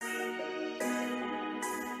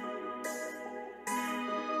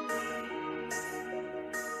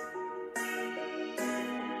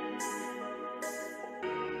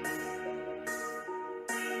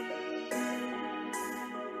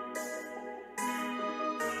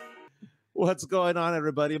What's going on,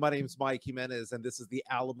 everybody? My name is Mike Jimenez, and this is the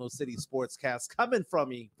Alamo City Sportscast coming from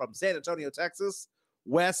me from San Antonio, Texas,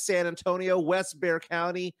 West San Antonio, West Bexar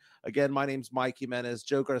County. Again, my name's Mike Jimenez.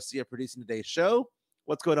 Joe Garcia producing today's show.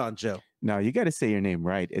 What's going on, Joe? No, you got to say your name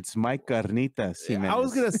right. It's Mike Carnitas Jimenez. I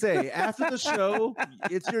was going to say, after the show,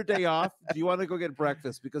 it's your day off. Do you want to go get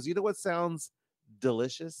breakfast? Because you know what sounds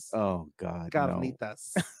delicious? Oh, God.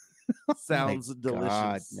 Carnitas. No. Sounds delicious.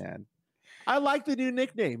 God, man. I like the new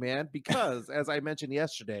nickname, man, because as I mentioned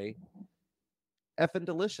yesterday, effing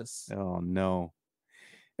delicious. Oh, no.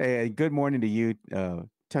 Hey, good morning to you,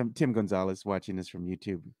 Tim Gonzalez, watching this from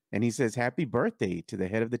YouTube. And he says, happy birthday to the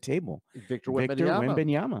head of the table, Victor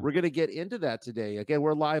Wembanyama. We're going to get into that today. Again,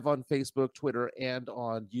 we're live on Facebook, Twitter, and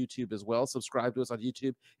on YouTube as well. Subscribe to us on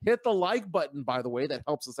YouTube. Hit the like button, by the way. That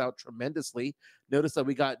helps us out tremendously. Notice that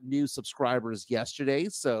we got new subscribers yesterday.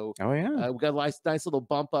 So we got a nice little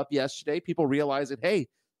bump up yesterday. People realizing, hey,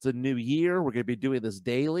 it's a new year. We're going to be doing this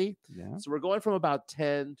daily. Yeah. So we're going from about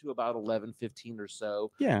 10 to about 11, 15 or so.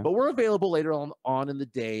 Yeah. But we're available later on in the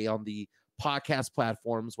day on the podcast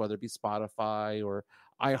platforms, whether it be Spotify or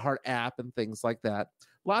iHeart app and things like that.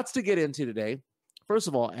 Lots to get into today. First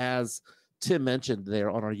of all, as Tim mentioned there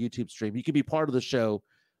on our YouTube stream, you can be part of the show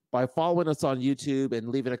by following us on YouTube and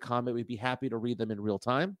leaving a comment. We'd be happy to read them in real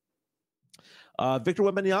time. Victor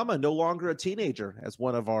Wembanyama, no longer a teenager, as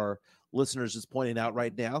one of our listeners is pointing out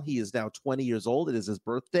right now. He is now 20 years old. It is his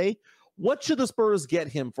birthday. What should the Spurs get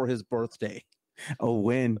him for his birthday? A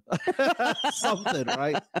win. Something,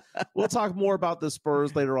 right? We'll talk more about the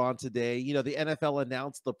Spurs later on today. You know, the NFL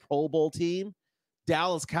announced the Pro Bowl team.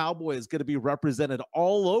 Dallas Cowboys is going to be represented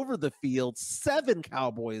all over the field. 7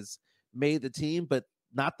 Cowboys made the team, but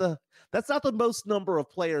that's not the most number of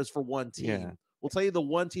players for one team. Yeah. We'll tell you the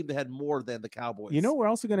one team that had more than the Cowboys. You know, we're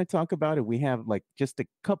also going to talk about it. We have like just a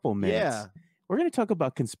couple minutes. Yeah. We're going to talk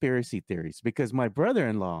about conspiracy theories because my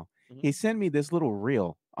brother-in-law, he sent me this little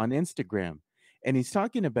reel on Instagram. And he's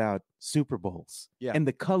talking about Super Bowls and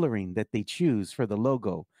the coloring that they choose for the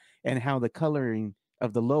logo and how the coloring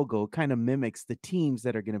of the logo kind of mimics the teams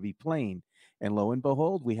that are going to be playing. And lo and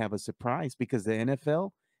behold, we have a surprise because the NFL,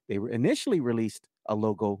 they initially released a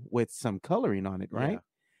logo with some coloring on it, right? Yeah.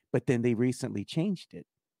 But then they recently changed it.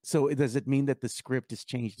 So does it mean that the script has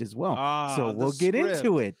changed as well? So we'll get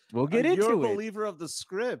into it. We'll get into it. You're a believer of the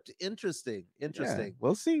script. Interesting. Yeah,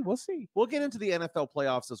 we'll see. We'll get into the NFL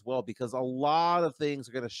playoffs as well because a lot of things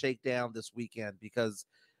are going to shake down this weekend because,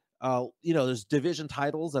 there's division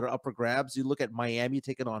titles that are up for grabs. You look at Miami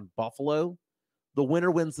taking on Buffalo. The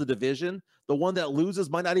winner wins the division. The one that loses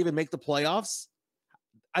might not even make the playoffs.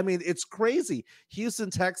 I mean, it's crazy. Houston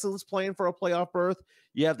Texans playing for a playoff berth.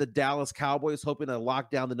 You have the Dallas Cowboys hoping to lock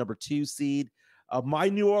down the number 2 seed. My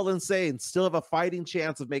New Orleans Saints still have a fighting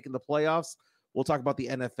chance of making the playoffs. We'll talk about the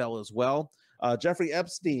NFL as well. Jeffrey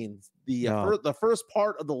Epstein, the first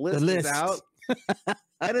part of the list is out.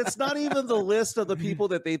 And it's not even the list of the people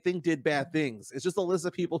that they think did bad things. It's just a list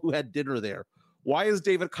of people who had dinner there. Why is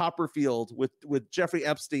David Copperfield with Jeffrey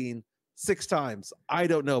Epstein 6 times? I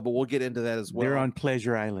don't know, but we'll get into that as well. They're on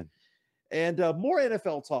Pleasure Island. And more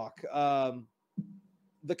NFL talk.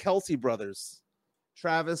 The Kelsey brothers,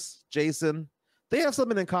 Travis, Jason, they have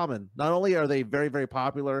something in common. Not only are they very, very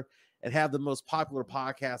popular and have the most popular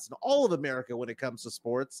podcast in all of America when it comes to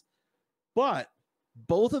sports, but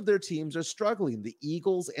both of their teams are struggling, the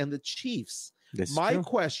Eagles and the Chiefs. My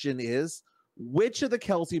question is, which of the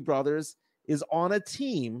Kelsey brothers is on a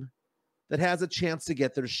team that has a chance to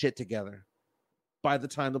get their shit together by the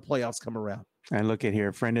time the playoffs come around? And look at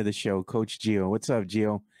here, friend of the show, Coach Gio. What's up,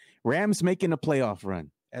 Gio? Rams making a playoff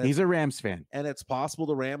run. And he's a Rams fan. And it's possible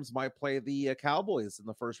the Rams might play the Cowboys in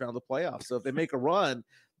the first round of the playoffs. So if they make a run,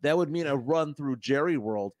 that would mean a run through Jerry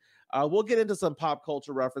World. We'll get into some pop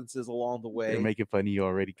culture references along the way. They're making fun of you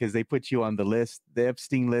already because they put you on the list, the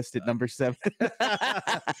Epstein list at number 7. Well,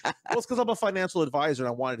 it's because I'm a financial advisor and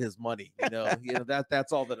I wanted his money.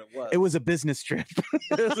 That's all that it was. It was a business trip.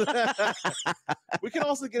 We can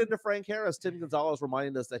also get into Frank Harris. Tim Gonzalez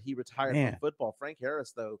reminding us that he retired from football. Frank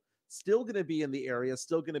Harris, though, still going to be in the area,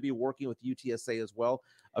 still going to be working with UTSA as well.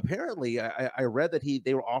 Apparently, I read that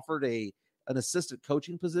they were offered an assistant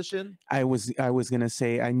coaching position. I was going to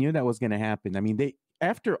say, I knew that was going to happen. I mean,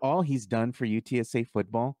 after all he's done for UTSA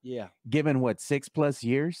football, given 6+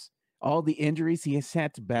 years, all the injuries he has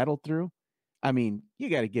had to battle through, I mean, you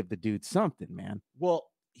got to give the dude something, man. Well,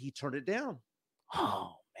 he turned it down.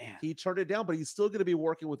 Oh, man. He turned it down, but he's still going to be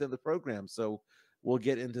working within the program. So we'll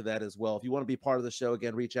get into that as well. If you want to be part of the show,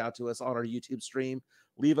 again, reach out to us on our YouTube stream.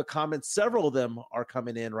 Leave a comment. Several of them are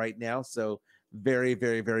coming in right now. So very,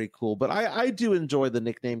 very, very cool. But I do enjoy the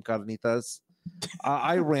nickname Carnitas.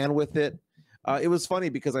 I ran with it. It was funny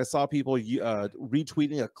because I saw people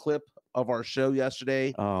retweeting a clip of our show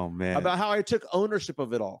yesterday. Oh man, about how I took ownership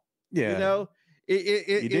of it all. Yeah, you know,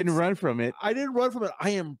 you didn't run from it. I didn't run from it.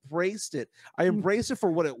 I embraced it. I embraced it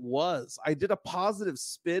for what it was. I did a positive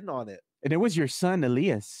spin on it. And it was your son,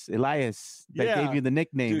 Elias, that gave you the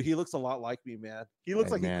nickname. Dude, he looks a lot like me, man. He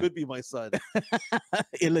looks he could be my son.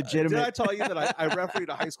 Illegitimate. Did I tell you that I refereed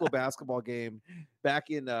a high school basketball game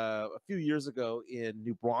back in a few years ago in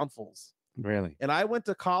New Braunfels? Really? And I went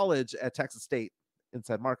to college at Texas State in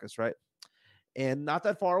San Marcos, right? And not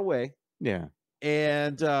that far away. Yeah.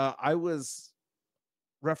 And I was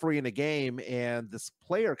refereeing a game, and this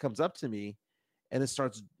player comes up to me and it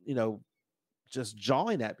starts, just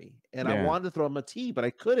jawing at me. And I wanted to throw him a tee, but I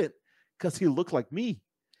couldn't because he looked like me.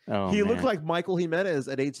 He looked like Michael Jimenez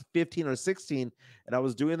at age 15 or 16. And I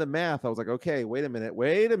was doing the math. I was like, okay, wait a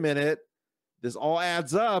minute. This all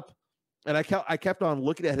adds up. And I kept on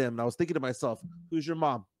looking at him, and I was thinking to myself, who's your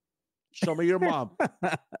mom? Show me your mom.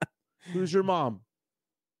 Who's your mom?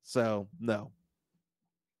 So no.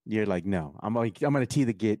 You're like, no, I'm gonna tee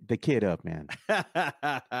the kid up, man.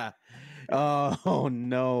 Oh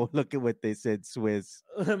no! Look at what they said, Swiss.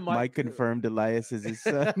 Mike confirmed Elias is his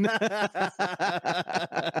son.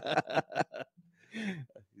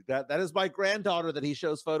 That is my granddaughter that he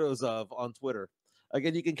shows photos of on Twitter.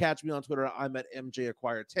 Again, you can catch me on Twitter. I'm at MJ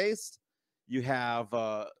Acquired Taste. You have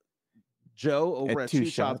Joe over at Two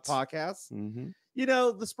Shots Podcast. Mm-hmm.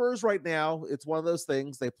 The Spurs right now, it's one of those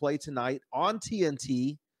things. They play tonight on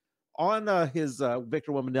TNT on his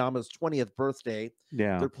Victor Wembanyama's 20th birthday.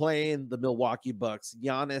 Yeah. They're playing the Milwaukee Bucks.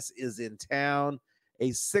 Giannis is in town. A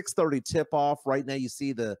 6:30 tip-off. Right now you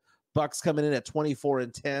see the Bucks coming in at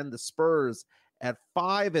 24-10. The Spurs at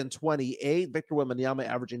 5-28. Victor Wembanyama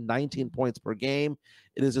averaging 19 points per game.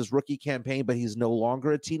 It is his rookie campaign, but he's no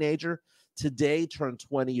longer a teenager. Today turned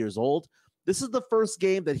 20 years old. This is the first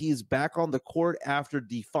game that he's back on the court after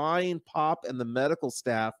defying Pop and the medical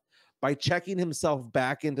staff by checking himself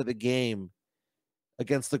back into the game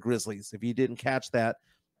against the Grizzlies. If you didn't catch that,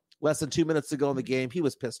 less than 2 minutes to go in the game, he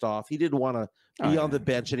was pissed off. He didn't want to be on the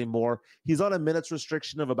bench anymore. He's on a minutes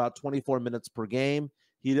restriction of about 24 minutes per game.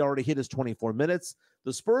 He'd already hit his 24 minutes.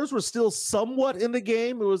 The Spurs were still somewhat in the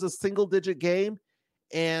game. It was a single-digit game.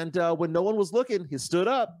 And when no one was looking, he stood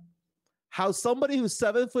up. How somebody who's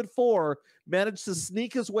 7'4" managed to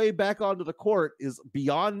sneak his way back onto the court is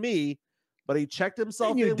beyond me. But he checked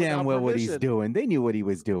himself in. They knew damn well what he's doing. They knew what he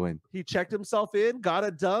was doing. He checked himself in, got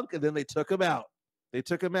a dunk, and then they took him out. It's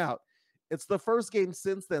the first game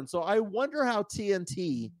since then. So I wonder how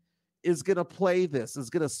TNT is going to play this, is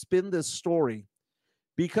going to spin this story,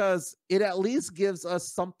 because it at least gives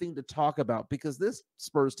us something to talk about, because this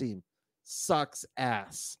Spurs team sucks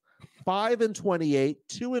ass. 5-28,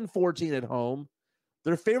 2-14 at home.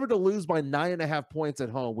 They're favored to lose by 9.5 points at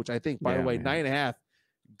home, which I think, by the way, 9.5.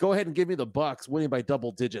 Go ahead and give me the Bucks winning by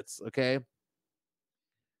double digits, okay?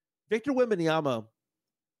 Victor Wembanyama,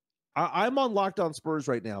 I'm on Locked On Spurs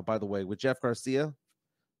right now, by the way, with Jeff Garcia.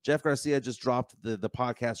 Jeff Garcia just dropped the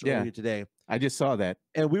podcast earlier today. I just saw that.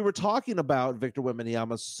 And we were talking about Victor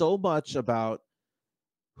Wembanyama so much about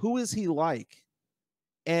who is he like.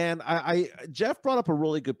 And Jeff brought up a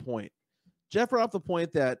really good point. Jeff brought up the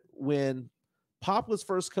point that when Pop was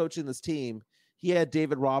first coaching this team, he had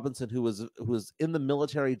David Robinson, who was in the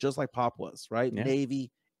military just like Pop was, right? Yeah.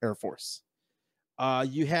 Navy, Air Force.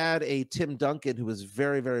 You had a Tim Duncan who was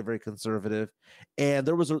very, very, very conservative, and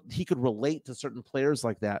he could relate to certain players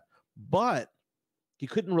like that, but he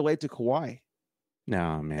couldn't relate to Kawhi.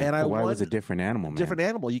 No, man. And Kawhi was a different animal, man. Different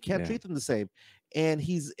animal. You can't treat them the same. And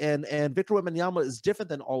and Victor Wembanyama is different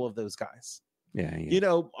than all of those guys. Yeah.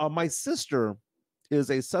 My sister is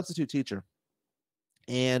a substitute teacher,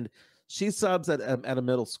 and she subs at a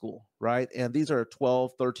middle school, right? And these are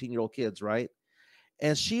 12, 13-year-old kids, right?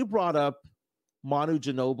 And she brought up Manu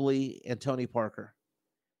Ginobili and Tony Parker.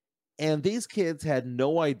 And these kids had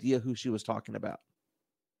no idea who she was talking about.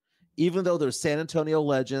 Even though they're San Antonio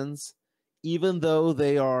legends, even though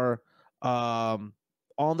they are on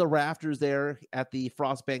the rafters there at the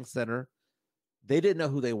Frostbank Center, they didn't know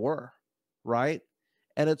who they were, right?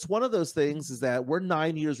 And it's one of those things is that we're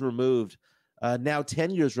 9 years removed, now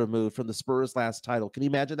 10 years removed from the Spurs' last title. Can you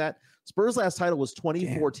imagine that? Spurs' last title was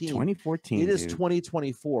 2014. Damn, 2014. It is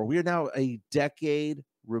 2024. We are now a decade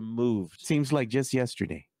removed. Seems like just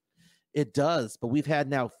yesterday. It does, but we've had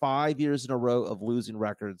now 5 years in a row of losing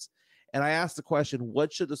records. And I asked the question,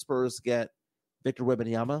 what should the Spurs get Victor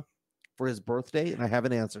Wembanyama for his birthday? And I have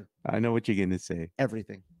an answer. I know what you're going to say.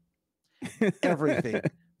 Everything. Everything.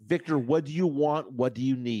 Victor, what do you want? What do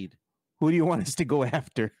you need? Who do you want us to go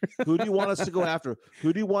after? Who do you want us to go after?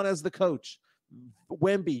 Who do you want as the coach?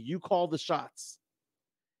 Wemby, you call the shots.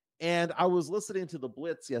 And I was listening to the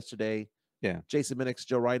Blitz yesterday. Yeah. Jason Minix,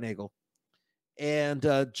 Joe Reinagel. And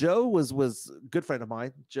Joe was a good friend of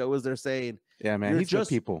mine. Joe was there saying, yeah, man, he's just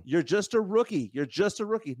people. You're just a rookie. You're just a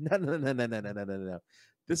rookie. No.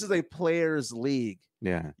 This is a players' league.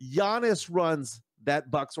 Yeah. Giannis runs that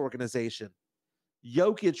Bucks organization.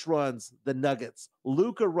 Jokic runs the Nuggets.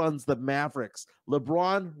 Luka runs the Mavericks.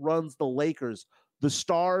 LeBron runs the Lakers. The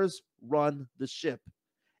stars run the ship.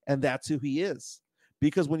 And that's who he is.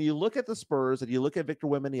 Because when you look at the Spurs and you look at Victor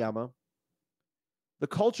Wembanyama, the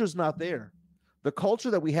culture's not there. The culture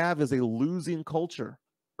that we have is a losing culture.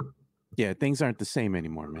 Yeah, things aren't the same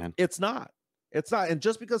anymore, man. It's not. And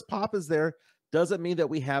just because Pop is there doesn't mean that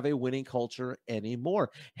we have a winning culture anymore.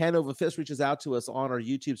 Hanover Fist reaches out to us on our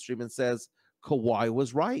YouTube stream and says, Kawhi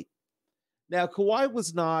was right. Now, Kawhi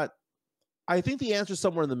was not. I think the answer is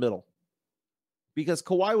somewhere in the middle. Because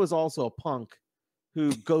Kawhi was also a punk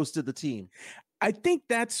who ghosted the team. I think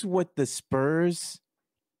that's what the Spurs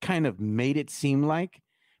kind of made it seem like.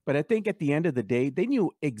 But I think at the end of the day, they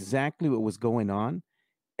knew exactly what was going on.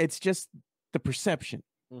 It's just the perception,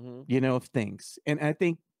 of things. And I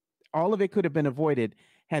think all of it could have been avoided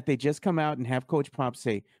had they just come out and have Coach Pop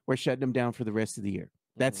say, we're shutting him down for the rest of the year.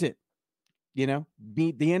 That's it.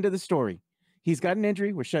 Be the end of the story. He's got an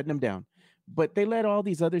injury. We're shutting him down. But they let all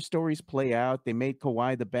these other stories play out. They made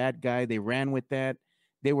Kawhi the bad guy. They ran with that.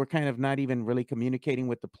 They were kind of not even really communicating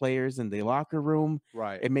with the players in the locker room.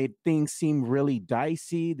 Right. It made things seem really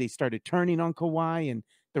dicey. They started turning on Kawhi, and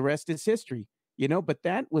the rest is history. But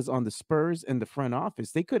that was on the Spurs and the front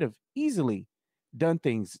office. They could have easily done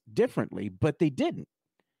things differently, but they didn't.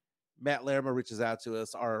 Matt Larimer reaches out to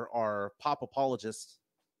us, our pop apologist.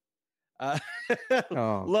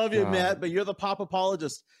 Love you, Matt, but you're the pop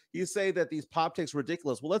apologist. You say that these pop takes are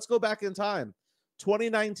ridiculous. Well, let's go back in time.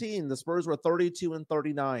 2019, the Spurs were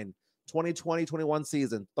 32-39. 2020-21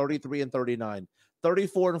 season, 33-39.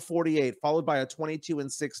 34-48, followed by a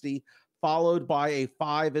 22-60, followed by a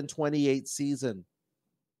 5-28 season.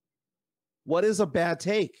 What is a bad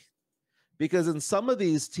take? Because in some of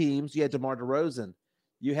these teams, you had DeMar DeRozan,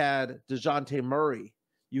 you had DeJounte Murray,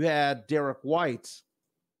 you had Derek White.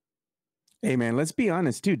 Hey, man, let's be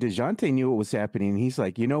honest, too. DeJounte knew what was happening. He's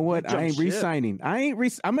like, you know what? I ain't re-signing. I'm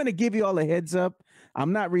going to give you all a heads up.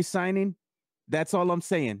 I'm not re-signing. That's all I'm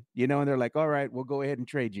saying. And they're like, all right, we'll go ahead and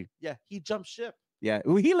trade you. Yeah, he jumped ship. Yeah,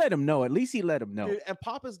 well, he let him know. At least he let him know. Dude, and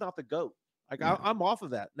Pop is not the GOAT. I'm off of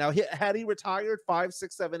that. Now, had he retired 5,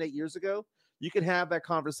 6, 7, 8 years ago, you can have that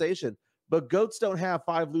conversation. But GOATs don't have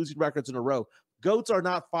 5 losing records in a row. GOATs are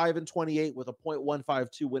not 5-28 with a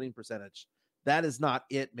 .152 winning percentage. That is not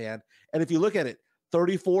it, man. And if you look at it,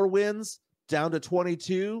 34 wins down to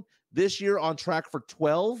 22 this year, on track for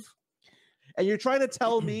 12. And you're trying to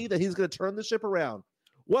tell me that he's going to turn the ship around.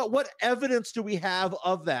 What evidence do we have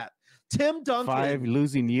of that? Tim Duncan, 5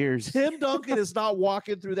 losing years. Tim Duncan is not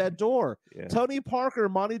walking through that door. Yeah. Tony Parker,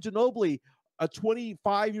 Monty Ginobili, a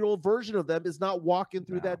 25-year-old version of them, is not walking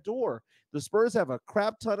through that door. The Spurs have a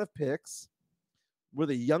crap ton of picks. We're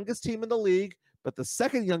the youngest team in the league, but the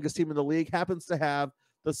second youngest team in the league happens to have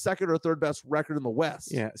the second or third best record in the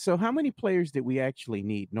West. Yeah. So how many players did we actually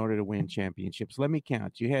need in order to win championships? Let me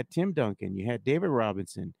count. You had Tim Duncan. You had David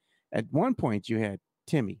Robinson. At one point, you had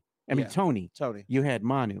Tony. You had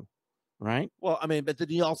Manu, right? Well, but then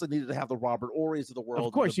you also needed to have the Robert Ory's of the world.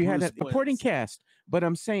 Of course, you had a supporting cast. But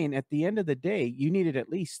I'm saying at the end of the day, you needed at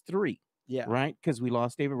least 3. Yeah. Right? Because we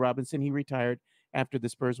lost David Robinson. He retired after the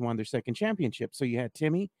Spurs won their second championship. So you had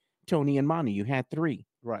Timmy, Tony, and Manu. You had 3.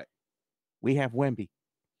 Right. We have Wemby.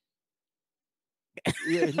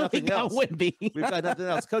 Yeah, nothing else. Wemby. We've got nothing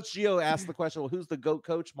else. Coach Gio asked the question, well, who's the GOAT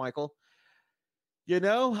coach, Michael?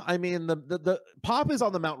 The Pop is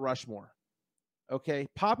on the Mount Rushmore. Okay.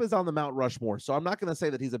 Pop is on the Mount Rushmore. So I'm not going to say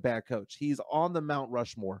that he's a bad coach. He's on the Mount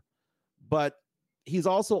Rushmore, but he's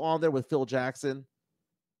also on there with Phil Jackson,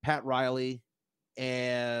 Pat Riley,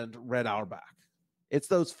 and Red Auerbach. It's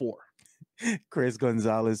those 4. Chris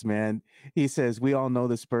Gonzalez, man, he says, we all know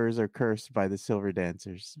the Spurs are cursed by the Silver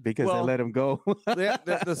Dancers because they let them go.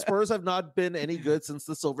 the Spurs have not been any good since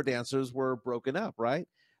the Silver Dancers were broken up, right?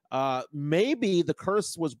 Maybe the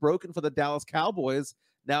curse was broken for the Dallas Cowboys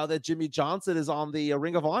now that Jimmy Johnson is on the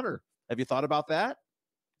Ring of Honor. Have you thought about that?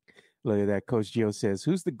 Look at that. Coach Gio says,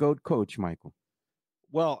 who's the GOAT coach, Michael?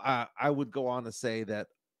 Well, I would go on to say that,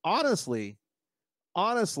 honestly,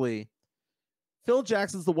 Phil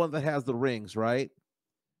Jackson's the one that has the rings, right?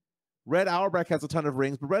 Red Auerbach has a ton of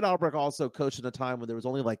rings, but Red Auerbach also coached at a time when there was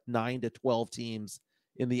only like 9 to 12 teams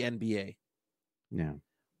in the NBA. Yeah.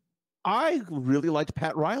 I really liked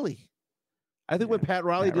Pat Riley. I think what Pat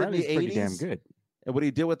Riley did in the 80s, pretty damn good. And what he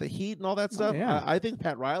did with the Heat and all that stuff, I think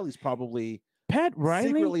Pat Riley's probably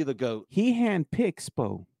secretly the GOAT. He handpicked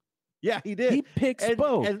Spo. Yeah, he did. He picked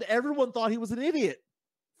Spo. And everyone thought he was an idiot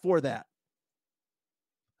for that.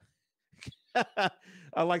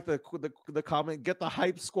 I like the comment, get the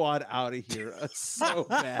hype squad out of here. It's so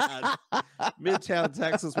bad. Midtown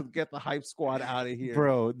Texas would get the hype squad out of here.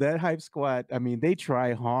 Bro, that hype squad, I mean, they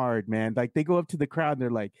try hard, man. Like, they go up to the crowd and they're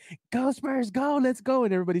like, go Spurs, go, let's go.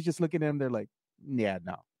 And everybody's just looking at them. They're like, yeah,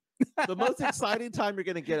 no. The most exciting time you're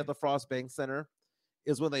going to get at the Frost Bank Center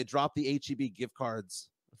is when they drop the HEB gift cards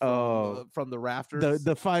from the rafters.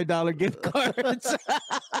 The $5 gift cards.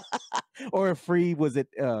 Or a free, was it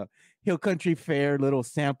Hill Country Fair little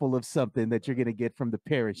sample of something that you're going to get from the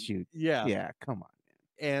parachute. Yeah, come on,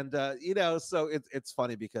 man. And so it's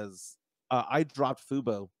funny because I dropped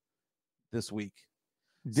Fubo this week.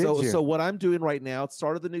 So what I'm doing right now, it's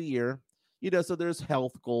start of the new year, so there's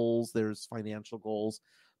health goals, there's financial goals.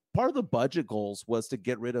 Part of the budget goals was to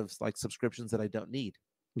get rid of like subscriptions that I don't need.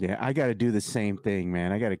 Yeah, I got to do the same thing,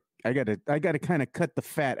 man. I got to kind of cut the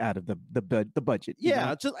fat out of the budget.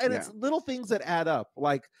 Yeah, it's little things that add up,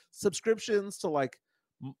 like subscriptions to like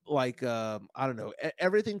I don't know,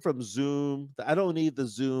 everything from Zoom. I don't need the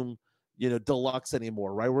Zoom, deluxe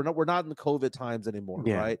anymore, right? We're not in the COVID times anymore,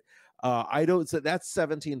 right? I don't. So that's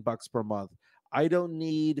 $17 per month. I don't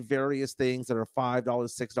need various things that are $5,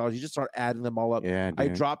 $6. You just start adding them all up. Yeah, I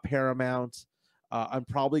drop Paramount. I'm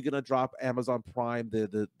probably gonna drop Amazon Prime,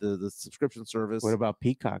 the subscription service. What about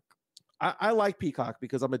Peacock? I like Peacock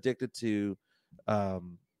because I'm addicted to,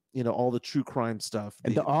 all the true crime stuff.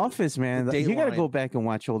 And The Office, man. You got to go back and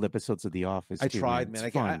watch old episodes of The Office. I tried,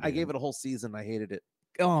 man. I gave it a whole season. I hated it.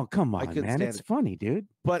 Oh, come on, man. It's funny, dude.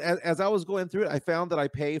 But as I was going through it, I found that I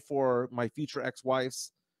pay for my future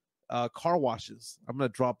ex-wife's car washes. I'm gonna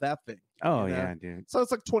drop that thing. Oh yeah, dude. So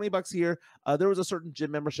it's like $20 a year. There was a certain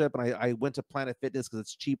gym membership, and I went to Planet Fitness because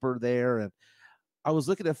it's cheaper there. And I was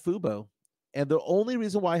looking at Fubo, and the only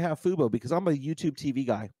reason why I have Fubo, because I'm a YouTube TV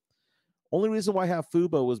guy. Only reason why I have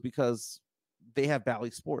Fubo was because they have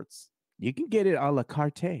Bally Sports. You can get it a la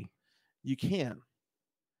carte. You can,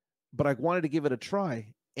 but I wanted to give it a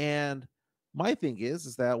try. And my thing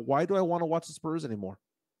is that why do I want to watch the Spurs anymore?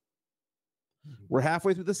 We're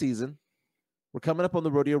halfway through the season. We're coming up on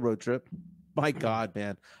the rodeo road trip. My God,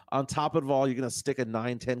 man. On top of it all, you're going to stick a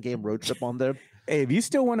 9-10 game road trip on there. Hey, if you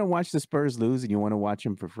still want to watch the Spurs lose and you want to watch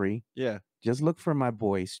them for free, just look for my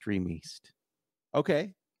boy Stream East.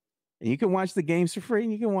 Okay. And you can watch the games for free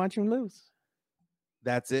and you can watch them lose.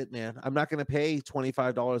 That's it, man. I'm not going to pay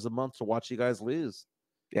 $25 a month to watch you guys lose.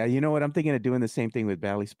 Yeah, you know what? I'm thinking of doing the same thing with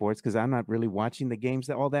Bally Sports because I'm not really watching the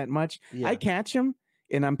games all that much. Yeah. I catch them.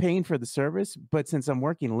 And I'm paying for the service, but since I'm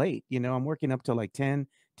working late, I'm working up till like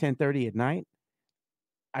 10:30 at night,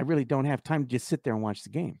 I really don't have time to just sit there and watch the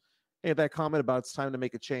game. Hey, that comment about it's time to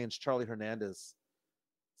make a change, Charlie Hernandez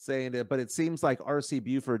saying it, but it seems like RC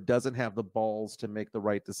Buford doesn't have the balls to make the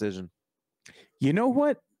right decision. You know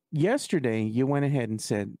what? Yesterday, you went ahead and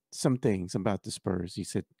said some things about the Spurs. You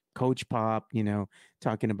said Coach Pop,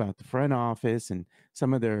 talking about the front office and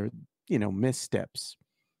some of their, missteps.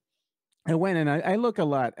 I went and I look a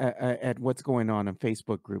lot at what's going on in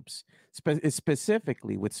Facebook groups,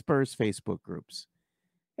 specifically with Spurs Facebook groups.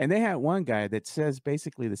 And they had one guy that says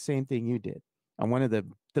basically the same thing you did on one of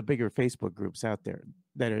the bigger Facebook groups out there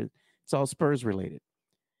it's all Spurs related.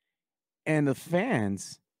 And the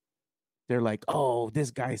fans, they're like, oh,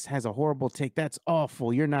 this guy has a horrible take. That's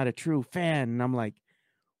awful. You're not a true fan. And I'm like,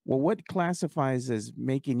 well, what classifies as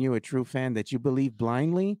making you a true fan that you believe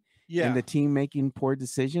blindly? Yeah. And the team making poor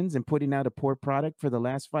decisions and putting out a poor product for the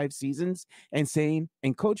last 5 seasons and saying,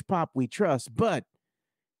 and Coach Pop, we trust, but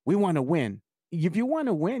we want to win. If you want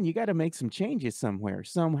to win, you got to make some changes somewhere,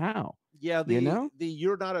 somehow. Yeah. The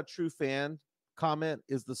you're not a true fan comment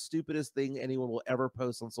is the stupidest thing anyone will ever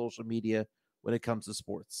post on social media when it comes to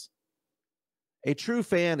sports. A true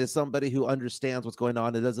fan is somebody who understands what's going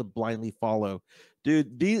on and doesn't blindly follow.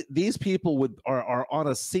 Dude, these people are on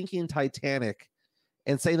a sinking Titanic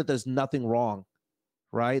and saying that there's nothing wrong,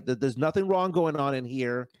 right? That there's nothing wrong going on in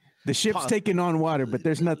here. The ship's taking on water, but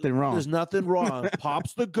there's nothing wrong. There's nothing wrong.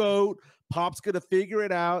 Pop's the GOAT. Pop's going to figure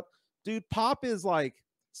it out. Dude, Pop is like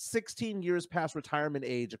 16 years past retirement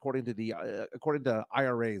age, according to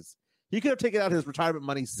IRAs. He could have taken out his retirement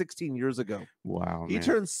money 16 years ago. Wow. He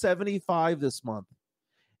turned 75 this month.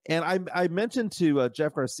 And I mentioned to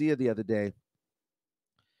Jeff Garcia the other day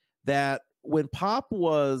that when Pop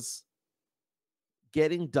was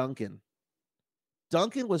getting Duncan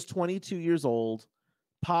was 22 years old.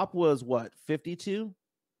 Pop was what, 52?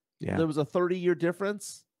 Yeah. There was a 30-year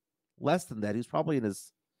difference. less than that. He's probably in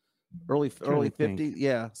his early 50s.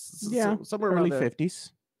 Yeah. Somewhere early around there.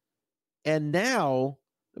 50s. And now,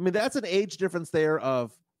 I mean, that's an age difference there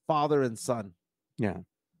of father and son. Yeah.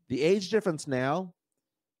 The age difference now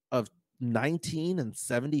of 19 and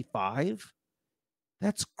 75,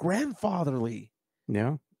 that's grandfatherly.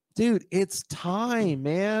 Yeah. Dude, it's time,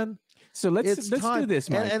 man. So let's do this,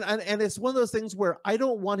 Mike. And it's one of those things where I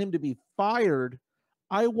don't want him to be fired.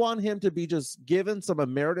 I want him to be just given some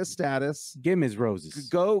emeritus status. Give him his roses.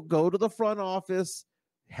 Go to the front office,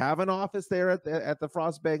 have an office there at the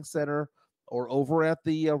Frost Bank Center or over at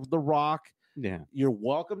the Rock. Yeah. You're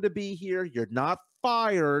welcome to be here. You're not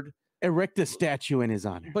fired. Erect a statue in his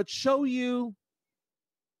honor. But show you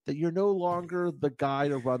that you're no longer the guy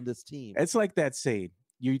to run this team. It's like that saying.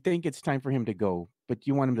 You think it's time for him to go, but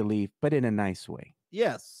you want him to leave, but in a nice way.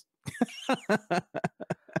 Yes.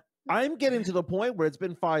 I'm getting to the point where it's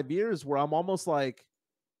been 5 years where I'm almost like,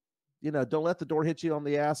 don't let the door hit you on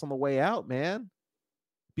the ass on the way out, man,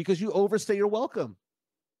 because you overstay your welcome.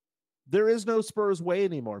 There is no Spurs way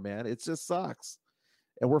anymore, man. It just sucks.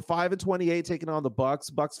 And we're 5-28 taking on the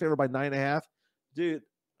Bucks. Bucks favored by 9.5. Dude,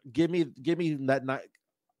 give me that night.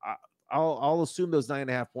 I'll assume those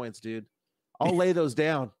 9.5 points, dude. I'll lay those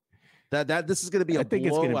down. This is going to be a blowout. I think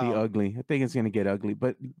it's going to be ugly. I think it's going to get ugly.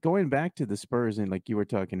 But going back to the Spurs and like you were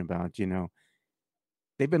talking about,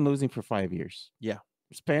 they've been losing for 5 years. Yeah.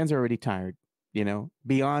 Fans are already tired,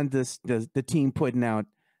 beyond this, the team putting out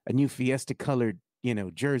a new Fiesta colored,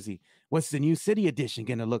 jersey. What's the new City edition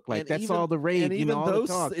going to look like? That's all the rage. And even all those,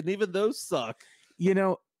 the talk. And even those suck.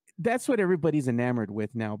 That's what everybody's enamored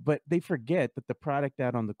with now, but they forget that the product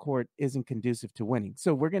out on the court isn't conducive to winning.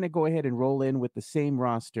 So we're going to go ahead and roll in with the same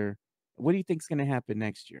roster. What do you think is going to happen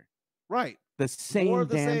next year? Right. The same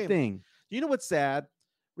thing. You know what's sad?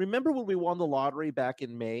 Remember when we won the lottery back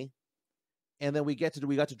in May, and then we got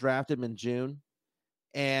to draft him in June,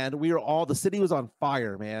 and the city was on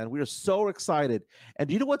fire, man. We were so excited. And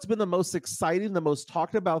do you know what's been the most exciting, the most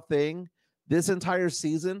talked about thing this entire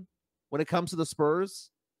season when it comes to the Spurs?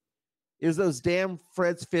 Is those damn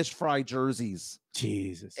Fred's Fish Fry jerseys.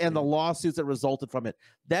 Jesus. And the lawsuits that resulted from it.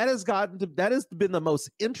 That has been the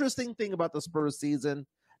most interesting thing about the Spurs season,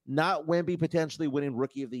 not Wemby potentially winning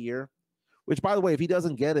Rookie of the Year, which, by the way, if he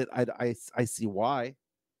doesn't get it, I see why.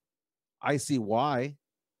 I see why.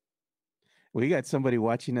 We got somebody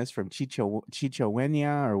watching us from Chihuahua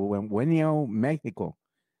or Wenio, Mexico.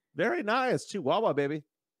 Very nice. Chihuahua, baby.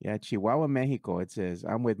 Yeah, Chihuahua, Mexico. It says,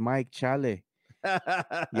 I'm with Mike Chale.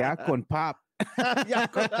 Ya con pop. I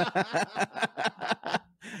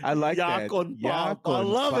like that. Con pop. I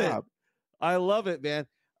love it. I love it, man.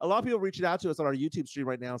 A lot of people reaching out to us on our YouTube stream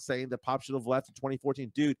right now saying that Pop should have left in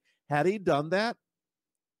 2014. Dude, had he done that,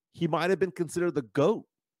 he might have been considered the GOAT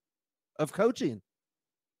of coaching.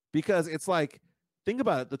 Because it's like, think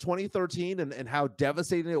about it, the 2013 and how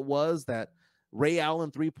devastating it was, that Ray Allen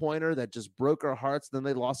three-pointer that just broke our hearts. Then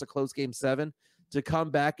they lost a close game 7. To come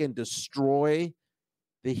back and destroy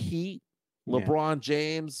the Heat, LeBron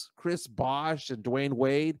James, Chris Bosh, and Dwayne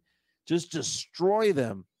Wade, just destroy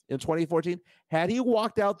them in 2014. Had he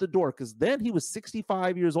walked out the door, because then he was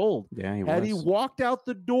 65 years old. Yeah, Had he walked out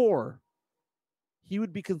the door, he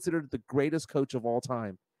would be considered the greatest coach of all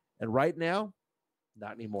time. And right now,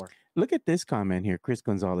 not anymore. Look at this comment here. Chris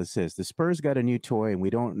Gonzalez says, the Spurs got a new toy and we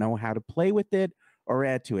don't know how to play with it or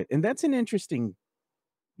add to it. And that's an interesting,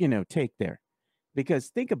 take there. Because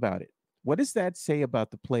think about it. What does that say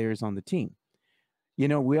about the players on the team?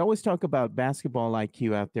 We always talk about basketball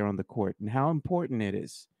IQ out there on the court and how important it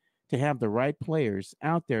is to have the right players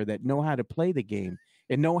out there that know how to play the game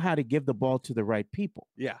and know how to give the ball to the right people.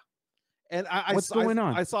 Yeah. And what's going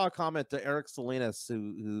on? I saw a comment to Eric Salinas,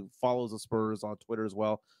 who follows the Spurs on Twitter as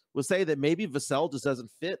well, was saying that maybe Vassell just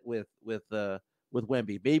doesn't fit with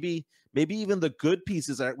Wemby. Maybe even the good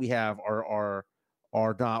pieces that we have are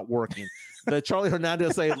not working. The Charlie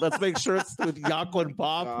Hernandez saying, let's make sure it's with Yako and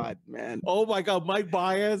Pop. God, man. Oh my God, Mike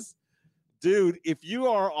Baez. Dude, if you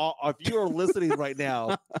are listening right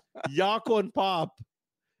now, Yako and Pop.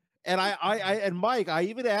 And and Mike, I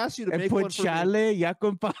even asked you to make one for me. Yako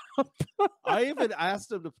and Pop. I even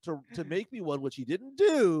asked him to make me one, which he didn't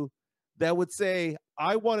do, that would say,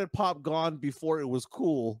 I wanted Pop gone before it was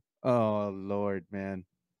cool. Oh, Lord, man.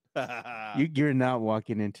 You're not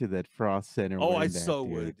walking into that Frost Center. Oh, I so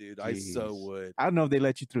would, dude. Jeez. I so would. I don't know if they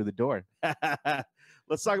let you through the door.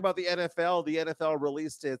 Let's talk about the NFL. The NFL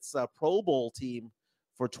released its Pro Bowl team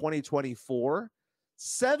for 2024.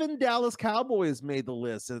 7 Dallas Cowboys made the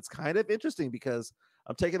list, and it's kind of interesting because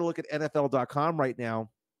I'm taking a look at NFL.com right now.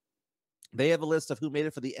 They have a list of who made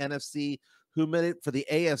it for the NFC, who made it for the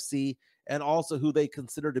AFC, and also who they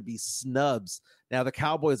consider to be snubs. Now, the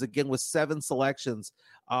Cowboys, again, with 7 selections.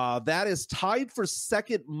 That is tied for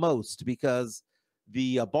second most because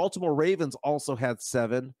the Baltimore Ravens also had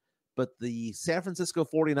 7, but the San Francisco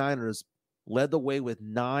 49ers led the way with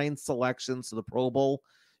 9 selections to the Pro Bowl.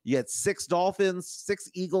 You had 6 Dolphins, 6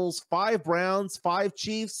 Eagles, 5 Browns, 5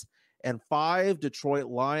 Chiefs, and 5 Detroit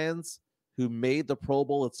Lions who made the Pro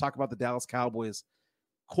Bowl. Let's talk about the Dallas Cowboys.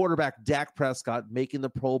 Quarterback Dak Prescott making the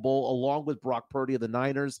Pro Bowl, along with Brock Purdy of the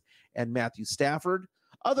Niners and Matthew Stafford.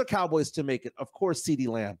 Other Cowboys to make it, of course, CeeDee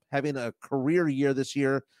Lamb, having a career year this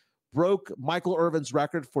year, broke Michael Irvin's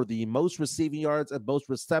record for the most receiving yards and most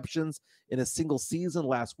receptions in a single season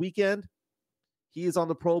last weekend. He is on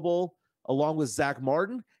the Pro Bowl, along with Zach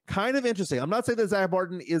Martin. Kind of interesting. I'm not saying that Zach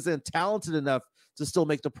Martin isn't talented enough to still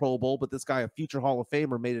make the Pro Bowl, but this guy, a future Hall of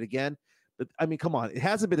Famer, made it again. But, I mean, come on. It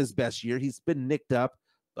hasn't been his best year. He's been nicked up,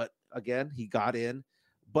 but, again, he got in.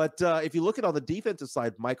 But if you look at on the defensive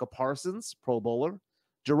side, Micah Parsons, Pro Bowler,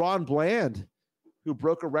 Jerron Bland, who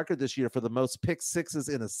broke a record this year for the most pick sixes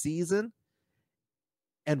in a season,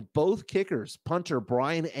 and both kickers, punter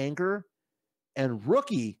Brian Anger and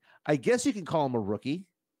rookie, I guess you can call him a rookie,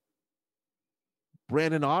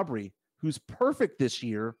 Brandon Aubrey, who's perfect this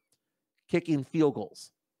year kicking field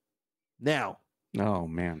goals. Now, oh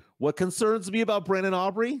man, what concerns me about Brandon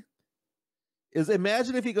Aubrey is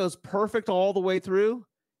imagine if he goes perfect all the way through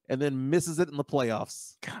and then misses it in the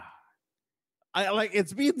playoffs. God. I like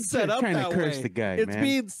it's being set up trying that to curse way. The guy, it's man.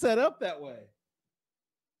 being set up that way.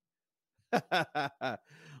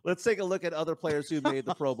 Let's take a look at other players who made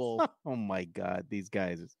the Pro Bowl. Oh my God, these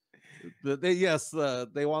guys.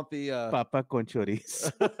 They want the Papa con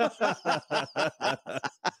chorizo.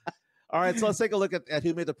 All right, so let's take a look at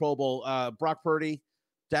who made the Pro Bowl. Brock Purdy,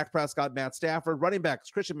 Dak Prescott, Matt Stafford. Running backs,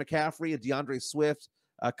 Christian McCaffrey and DeAndre Swift,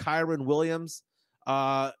 Kyron Williams.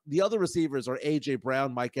 The other receivers are A.J.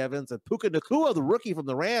 Brown, Mike Evans, and Puka Nacua, the rookie from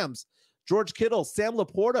the Rams. George Kittle, Sam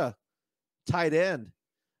Laporta, tight end.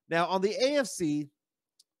 Now, on the AFC,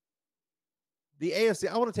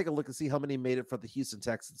 I want to take a look and see how many made it for the Houston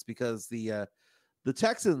Texans, because the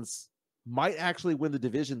Texans might actually win the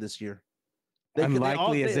division this year.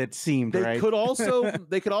 Unlikely as it seemed, they right? could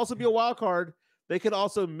also be a wild card. They could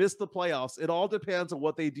also miss the playoffs. It all depends on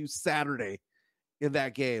what they do Saturday in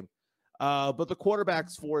that game. But the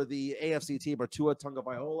quarterbacks for the AFC team are Tua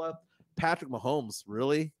Tagovailoa, Patrick Mahomes.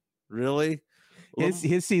 Really?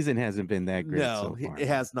 His season hasn't been that great. No, so far. It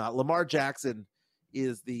has not. Lamar Jackson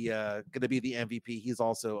is the going to be the MVP. He's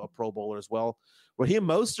also a Pro Bowler as well. Raheem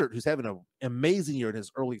Mostert, who's having an amazing year in his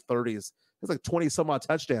early 30s, has like 20 some odd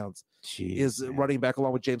touchdowns. Jeez, is man. Running back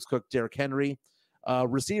along with James Cook, Derrick Henry.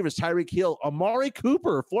 Receivers, Tyreek Hill, Amari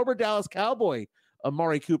Cooper, former Dallas Cowboy.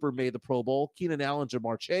 Amari Cooper made the Pro Bowl. Keenan Allen,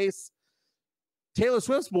 Jamar Chase. Taylor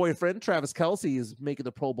Swift's boyfriend, Travis Kelce, is making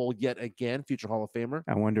the Pro Bowl yet again, future Hall of Famer.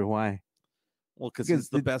 I wonder why. Well, because he's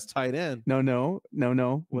the best tight end. No.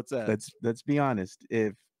 What's that? Let's be honest.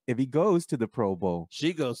 If he goes to the Pro Bowl,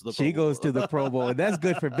 she goes to the Pro Bowl, and that's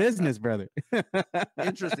good for business, brother.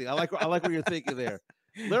 Interesting. I like what you're thinking there.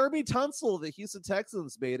 Laramie Tunsil, the Houston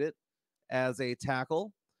Texans, made it as a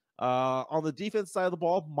tackle. On the defense side of the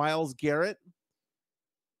ball, Myles Garrett,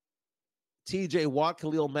 T.J. Watt,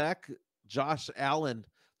 Khalil Mack, Josh Allen.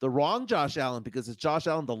 The wrong Josh Allen, because it's Josh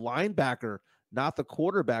Allen, the linebacker, not the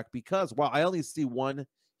quarterback, because, wow, I only see one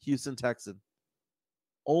Houston Texan.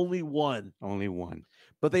 Only one.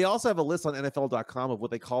 But they also have a list on NFL.com of what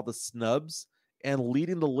they call the snubs, and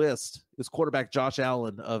leading the list is quarterback Josh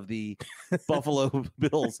Allen of the Buffalo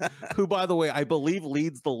Bills, who, by the way, I believe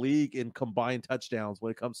leads the league in combined touchdowns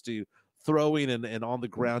when it comes to throwing and on the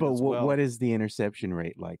ground. But as well. What is the interception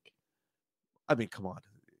rate like? I mean, come on.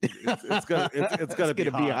 It's gonna be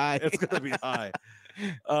high. It's gonna be high.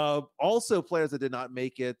 Also, players that did not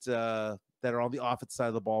make it that are on the offensive side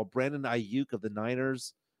of the ball. Brandon Ayuk of the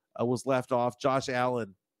Niners was left off. Josh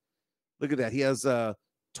Allen, look at that. He has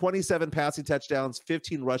 27 passing touchdowns,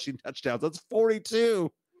 15 rushing touchdowns. That's 42.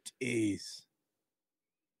 Jeez.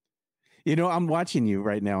 You know, I'm watching you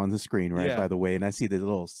right now on the screen, right? Yeah. By the way, and I see the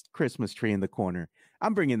little Christmas tree in the corner.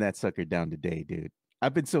 I'm bringing that sucker down today, dude.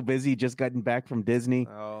 I've been so busy, just gotten back from Disney.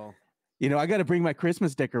 Oh, you know, I got to bring my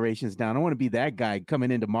Christmas decorations down. I want to be that guy coming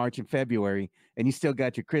into March and February, and you still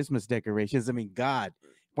got your Christmas decorations. I mean, God,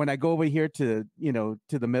 when I go over here to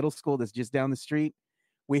the middle school that's just down the street,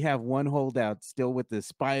 we have one holdout still with the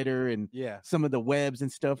spider and some of the webs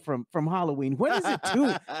and stuff from Halloween. When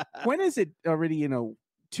is it already,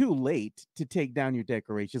 too late to take down your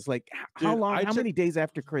decorations? Like, how long? How many days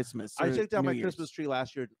after Christmas? I took down my Christmas tree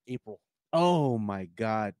last year in April. Oh my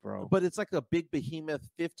God, bro! But it's like a big behemoth,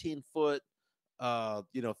 15-foot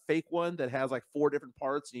fake one that has like 4 different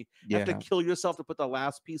parts, and you have to kill yourself to put the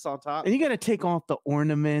last piece on top. And you got to take off the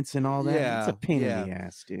ornaments and all that. Yeah, it's a pain in the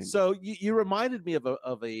ass, dude. So you reminded me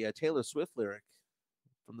of a Taylor Swift lyric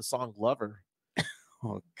from the song Lover.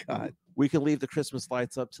 Oh, God. We can leave the Christmas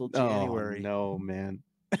lights up till January. Oh, no, man.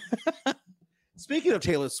 Speaking of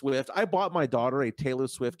Taylor Swift, I bought my daughter a Taylor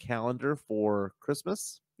Swift calendar for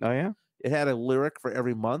Christmas. Oh, yeah? It had a lyric for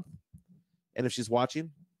every month. And if she's watching,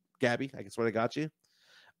 Gabby, I guess what I got you.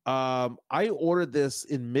 I ordered this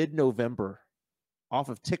in mid-November off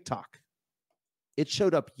of TikTok. It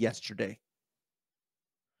showed up yesterday.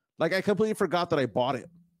 Like, I completely forgot that I bought it.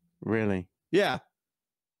 Really? Yeah.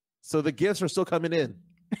 So the gifts are still coming in.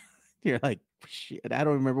 You're like, shit, I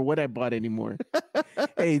don't remember what I bought anymore.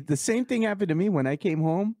 Hey, the same thing happened to me when I came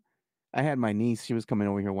home. I had my niece. She was coming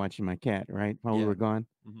over here watching my cat, right? While we were gone.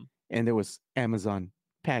 Mm-hmm. And there was Amazon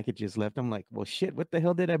packages left. I'm like, well, shit, what the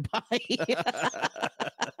hell did I buy?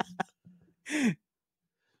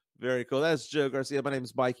 Very cool. That's Joe Garcia. My name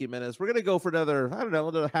is Mike Jimenez. We're going to go for another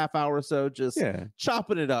half hour or so, just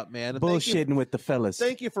chopping it up, man. And bullshitting with the fellas.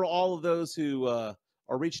 Thank you for all of those who are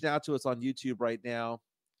reaching out to us on YouTube right now.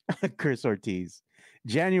 Chris Ortiz.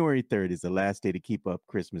 January 3rd is the last day to keep up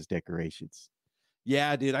Christmas decorations.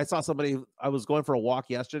 Yeah, dude. I saw somebody. I was going for a walk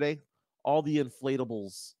yesterday. All the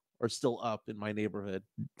inflatables are still up in my neighborhood.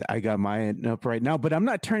 I got mine up right now, but I'm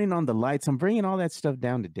not turning on the lights. I'm bringing all that stuff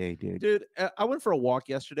down today, dude. Dude, I went for a walk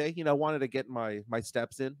yesterday. I wanted to get my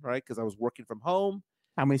steps in, right? Because I was working from home.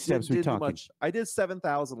 How many steps we talking? I did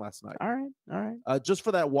 7,000 last night. All right. Just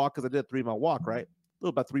for that walk, because I did a 3-mile walk, right? A little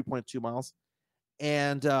about 3.2 miles.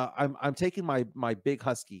 And I'm taking my big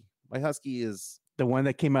husky. My husky is the one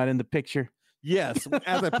that came out in the picture. Yes,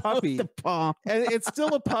 as a puppy. The paw. And it's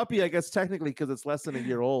still a puppy, I guess, technically, because it's less than a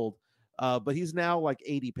year old. But he's now like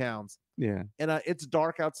 80 pounds. Yeah. And it's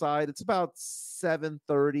dark outside. It's about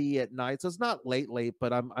 7:30 at night. So it's not late,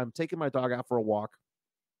 but I'm taking my dog out for a walk.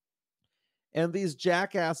 And these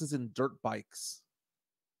jackasses in dirt bikes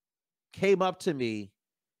came up to me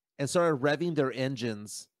and started revving their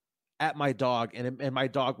engines at my dog. And my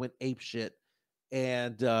dog went apeshit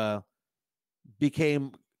and kind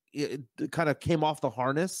of came off the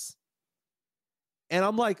harness. And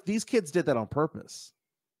I'm like, these kids did that on purpose.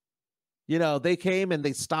 They came and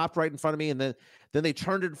they stopped right in front of me, and then they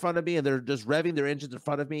turned in front of me, and they're just revving their engines in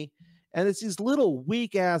front of me. And it's these little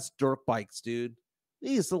weak ass dirt bikes, dude.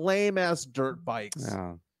 These lame ass dirt bikes.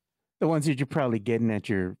 Oh. The ones that you're probably getting at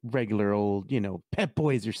your regular old, Pep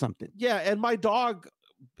Boys or something. Yeah, and my dog,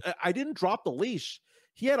 I didn't drop the leash.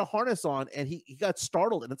 He had a harness on, and he got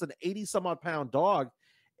startled, and it's an 80-some-odd pound dog,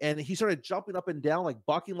 and he started jumping up and down, like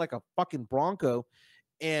bucking like a fucking bronco,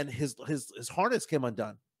 and his harness came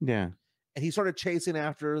undone. Yeah. And he started chasing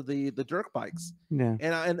after the dirt bikes. Yeah.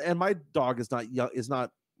 And my dog is not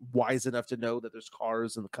wise enough to know that there's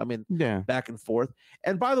cars and coming back and forth.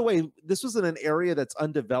 And by the way, this was in an area that's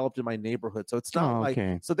undeveloped in my neighborhood, so it's not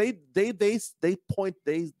so they did this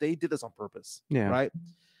on purpose. Yeah. Right.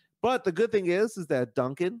 But the good thing is that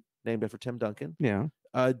Duncan, named after Tim Duncan. Yeah.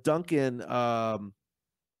 Duncan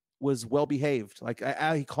was well behaved. Like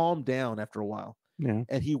he calmed down after a while. Yeah.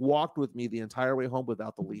 And he walked with me the entire way home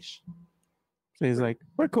without the leash. So he's like,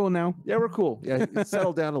 we're cool now. Yeah, we're cool. Yeah, he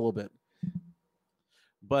settled down a little bit.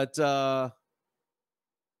 But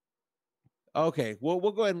okay, we'll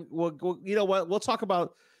go ahead and we'll you know what? We'll talk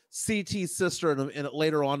about CT's sister in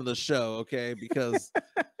later on in the show, okay? Because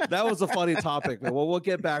that was a funny topic. But we'll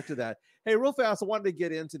get back to that. Hey, real fast, I wanted to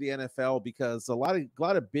get into the NFL because a lot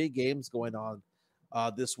of big games going on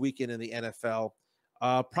this weekend in the NFL.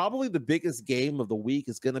 Probably the biggest game of the week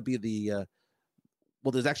is going to be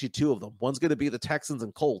there's actually 2 of them. One's going to be the Texans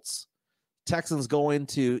and Colts. Texans going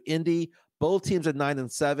to Indy. Both teams are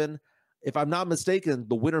 9-7. If I'm not mistaken,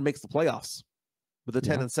 the winner makes the playoffs with a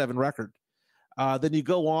 10-7 record. Then you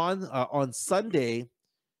go on Sunday.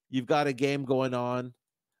 You've got a game going on.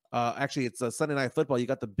 Actually, it's a Sunday Night Football. You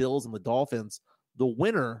got the Bills and the Dolphins. The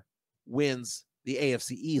winner wins the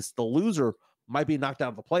AFC East. The loser might be knocked out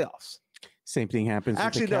of the playoffs. Same thing happens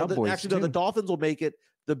with the Cowboys. No, the Dolphins will make it.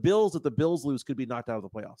 The Bills, if the Bills lose, could be knocked out of the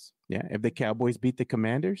playoffs. Yeah, if the Cowboys beat the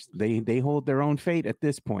Commanders, they hold their own fate at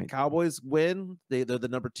this point. Cowboys win. They're the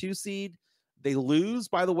number 2 seed. They lose,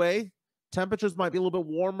 by the way. Temperatures might be a little bit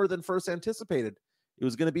warmer than first anticipated. It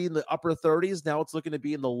was going to be in the upper 30s. Now it's looking to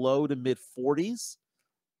be in the low to mid 40s.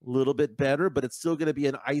 A little bit better, but it's still going to be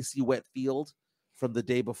an icy, wet field from the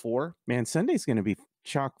day before. Man, Sunday's going to be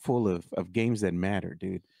chock full of games that matter,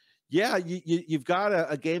 dude. Yeah, you've got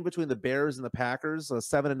a game between the Bears and the Packers, a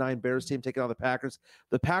 7-9 Bears team taking on the Packers.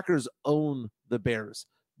 The Packers own the Bears,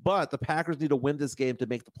 but the Packers need to win this game to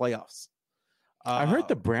make the playoffs. I heard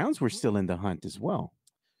the Browns were still in the hunt as well.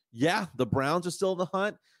 Yeah, the Browns are still in the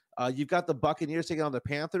hunt. You've got the Buccaneers taking on the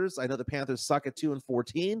Panthers. I know the Panthers suck at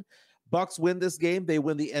 2-14. Bucs win this game. They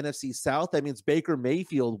win the NFC South. That means Baker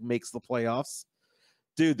Mayfield makes the playoffs.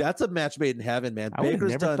 Dude, that's a match made in heaven, man. I would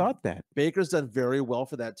have never thought that. Baker's done very well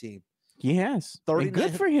for that team. He has.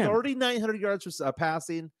 Good for him. 3,900 yards for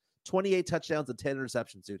passing, 28 touchdowns, and 10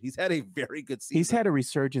 interceptions, dude. He's had a very good season. He's had a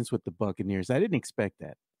resurgence with the Buccaneers. I didn't expect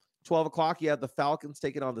that. 12 o'clock, you have the Falcons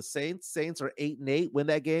taking on the Saints. Saints are 8-8. Win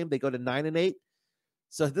that game, they go to 9-8.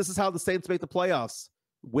 So this is how the Saints make the playoffs.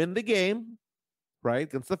 Win the game, right,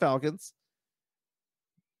 against the Falcons.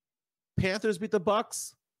 Panthers beat the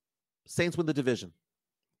Bucs. Saints win the division.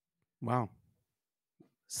 Wow.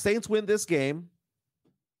 Saints win this game,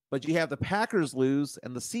 but you have the Packers lose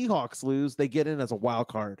and the Seahawks lose. They get in as a wild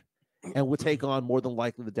card and will take on more than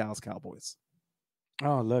likely the Dallas Cowboys.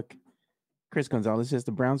 Oh, look. Chris Gonzalez says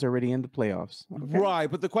the Browns are already in the playoffs. Okay.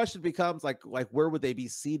 Right, but the question becomes like where would they be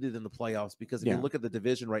seated in the playoffs? Because if you look at the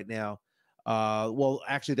division right now, well,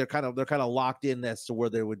 actually they're kind of locked in as to where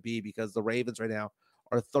they would be because the Ravens right now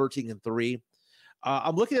are 13-3.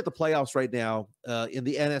 I'm looking at the playoffs right now in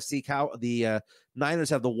the NFC. The Niners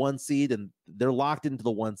have the 1 seed and they're locked into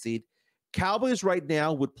the 1 seed. Cowboys right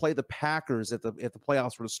now would play the Packers if the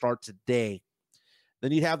playoffs were to start today.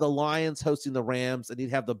 Then you'd have the Lions hosting the Rams, and you'd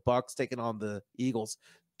have the Bucs taking on the Eagles.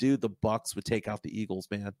 Dude, the Bucs would take out the Eagles,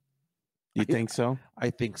 man. You think so? I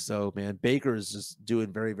think so, man. Baker is just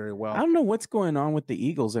doing very, very well. I don't know what's going on with the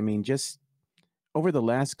Eagles. I mean, just over the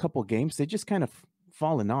last couple games, they just kind of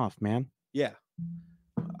fallen off, man. Yeah.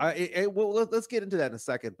 Well, let's get into that in a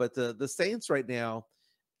second. But the Saints right now,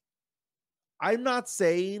 I'm not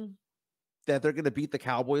saying that they're going to beat the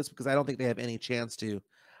Cowboys because I don't think they have any chance to.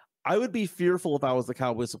 I would be fearful if I was the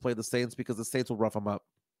Cowboys to play the Saints because the Saints will rough them up.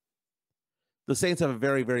 The Saints have a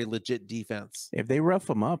very, very legit defense. If they rough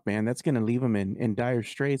them up, man, that's going to leave them in dire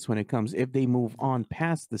straits when it comes, if they move on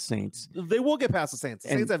past the Saints. They will get past the Saints.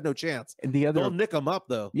 The Saints have no chance. And they'll nick them up,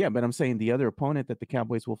 though. Yeah, but I'm saying the other opponent that the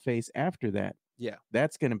Cowboys will face after that,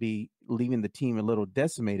 that's going to be leaving the team a little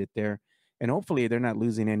decimated there. And hopefully they're not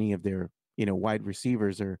losing any of their, wide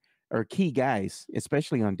receivers or key guys,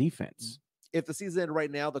 especially on defense. If the season ended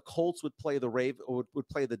right now, the Colts would play would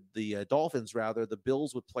play the Dolphins rather. The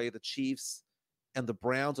Bills would play the Chiefs, and the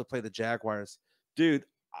Browns would play the Jaguars. Dude,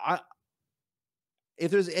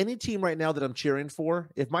 if there's any team right now that I'm cheering for,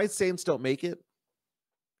 if my Saints don't make it,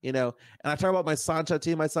 and I talk about my Sancho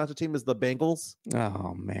team is the Bengals.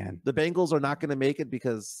 Oh man, the Bengals are not going to make it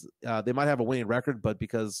because they might have a winning record, but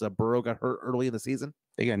because Burrow got hurt early in the season,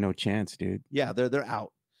 they got no chance, dude. Yeah, they're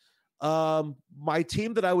out. My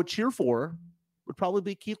team that I would cheer for would probably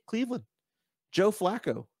be Cleveland. Joe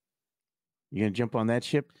Flacco. You gonna jump on that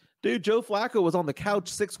ship? Dude, Joe Flacco was on the couch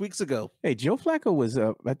 6 weeks ago. Hey, Joe Flacco was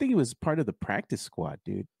I think he was part of the practice squad,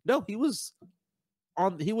 dude. No, he was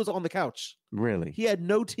on the couch. Really? He had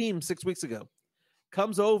no team 6 weeks ago.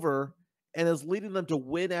 Comes over and is leading them to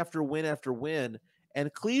win after win after win.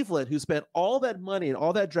 And Cleveland, who spent all that money and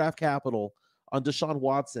all that draft capital on Deshaun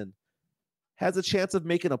Watson, has a chance of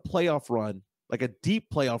making a playoff run, like a deep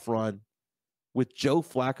playoff run with Joe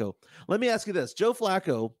Flacco. Let me ask you this. Joe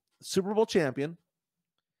Flacco, Super Bowl champion.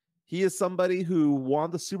 He is somebody who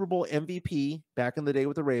won the Super Bowl MVP back in the day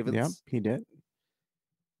with the Ravens. Yeah, he did.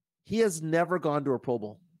 He has never gone to a Pro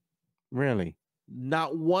Bowl. Really?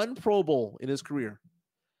 Not one Pro Bowl in his career.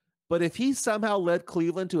 But if he somehow led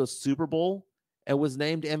Cleveland to a Super Bowl and was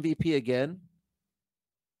named MVP again,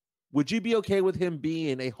 would you be okay with him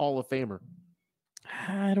being a Hall of Famer?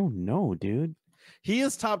 I don't know, dude. He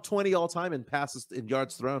is top 20 all time in passes in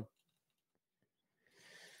yards thrown.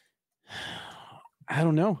 I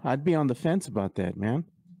don't know. I'd be on the fence about that, man.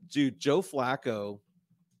 Dude, Joe Flacco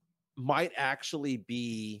might actually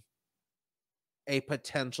be a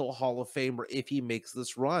potential Hall of Famer if he makes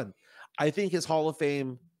this run. I think his Hall of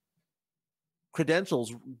Fame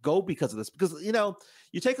credentials go because of this. Because,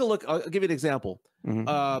 you take a look. I'll give you an example.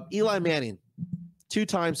 Mm-hmm. Eli Manning,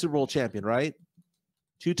 2-time Super Bowl champion, right?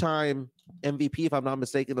 2-time MVP, if I'm not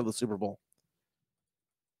mistaken, of the Super Bowl.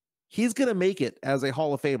 He's going to make it as a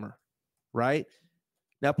Hall of Famer, right?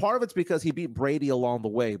 Now, part of it's because he beat Brady along the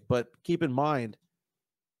way, but keep in mind,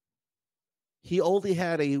 he only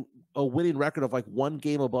had a winning record of like one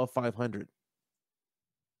game above 500.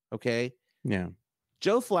 Okay? Yeah.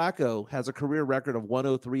 Joe Flacco has a career record of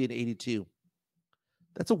 103-82.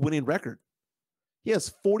 That's a winning record. He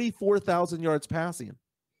has 44,000 yards passing.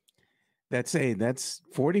 That's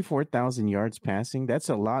 44,000 yards passing. That's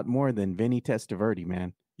a lot more than Vinny Testaverde,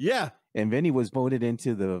 man. Yeah. And Vinny was voted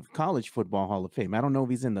into the College Football Hall of Fame. I don't know if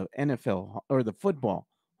he's in the NFL or the Football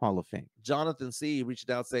Hall of Fame. Jonathan C. reached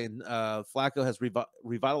out saying Flacco has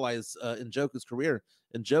revitalized Njoku's career.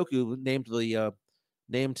 Njoku named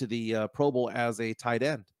to the Pro Bowl as a tight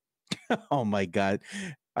end. Oh my God.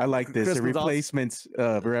 I like this. A replacements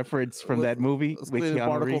reference from that movie. With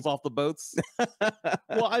particles off the boats.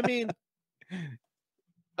 Well, I mean,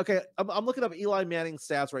 okay, I'm looking up Eli Manning's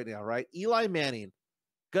stats right now, right? Eli Manning,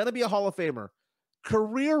 gonna be a Hall of Famer.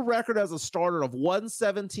 Career record as a starter of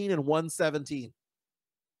 117 and 117.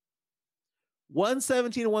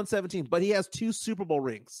 117 and 117, but he has 2 Super Bowl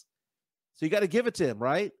rings. So you got to give it to him,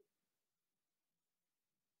 right?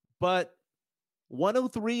 But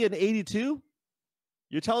 103 and 82,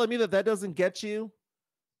 you're telling me that doesn't get you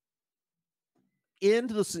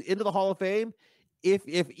into the Hall of Fame? If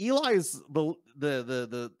Eli's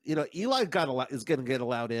Eli is going to get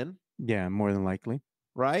allowed in. Yeah, more than likely.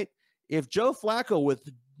 Right? If Joe Flacco with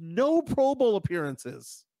no Pro Bowl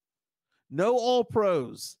appearances, no All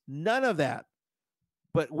Pros, none of that,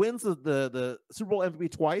 but wins the Super Bowl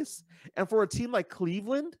MVP twice, and for a team like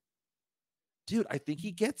Cleveland, dude, I think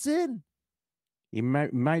he gets in. He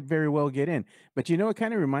might very well get in. But it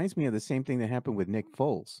kind of reminds me of the same thing that happened with Nick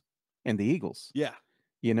Foles and the Eagles. Yeah.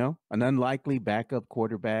 An unlikely backup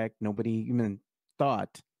quarterback nobody even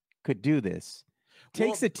thought could do this.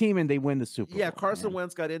 Takes a team and they win the Super Bowl. Yeah, Carson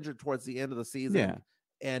Wentz got injured towards the end of the season,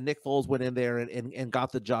 and Nick Foles went in there and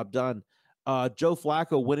got the job done. Joe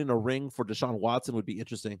Flacco winning a ring for Deshaun Watson would be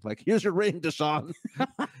interesting. Like, here's your ring, Deshaun.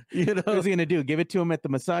 What's he gonna do? Give it to him at the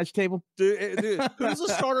massage table? Dude, who's the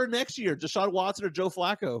starter next year? Deshaun Watson or Joe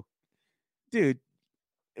Flacco? Dude,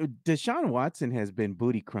 Deshaun Watson has been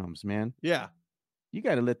booty crumbs, man. Yeah. You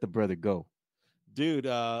got to let the brother go. Dude,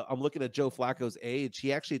 I'm looking at Joe Flacco's age.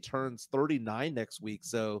 He actually turns 39 next week.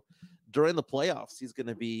 So during the playoffs, he's going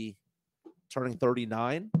to be turning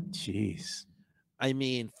 39. Jeez. I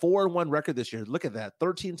mean, 4-1 record this year. Look at that.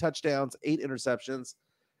 13 touchdowns, 8 interceptions.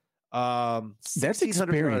 That's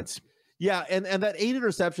experience. Yards. Yeah, and that 8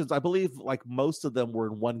 interceptions, I believe like most of them were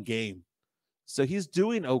in one game. So he's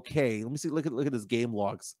doing okay. Let me see. Look at his game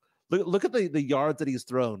logs. Look at the yards that he's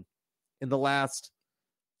thrown in the last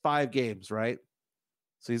 5 games, right?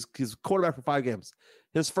 So he's quarterback for 5 games.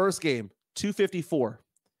 His first game, 254.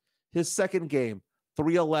 His second game,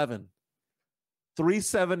 311,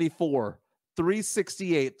 374,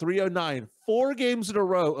 368, 309. 4 games in a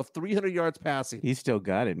row of 300 yards passing. He still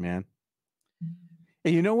got it, man.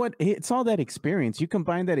 And you know what? It's all that experience. You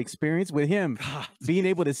combine that experience with him being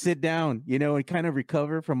able to sit down, and kind of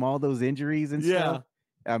recover from all those injuries and stuff.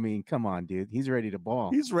 I mean, come on, dude. He's ready to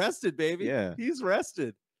ball. He's rested, baby. Yeah. He's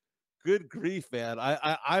rested. Good grief, man.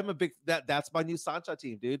 I'm a big that's my new Sancha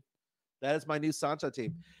team, dude. That is my new Sancha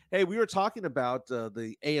team. Hey, we were talking about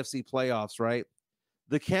the AFC playoffs, right?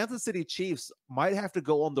 The Kansas City Chiefs might have to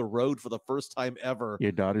go on the road for the first time ever.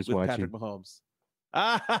 Your daughter's with watching. Patrick Mahomes.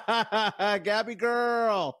 Gabby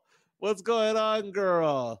girl. What's going on,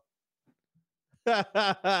 girl?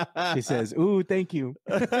 She says, "Ooh, thank you."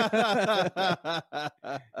 I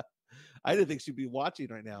didn't think she'd be watching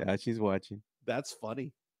right now. Yeah, she's watching. That's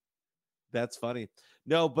funny. That's funny.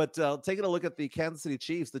 No, but taking a look at the Kansas City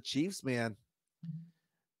Chiefs, the Chiefs, man,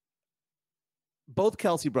 both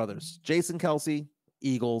Kelsey brothers, Jason Kelsey,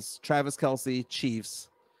 Eagles, Travis Kelsey, Chiefs.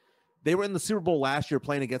 They were in the Super Bowl last year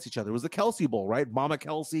playing against each other. It was the Kelsey Bowl, right? Mama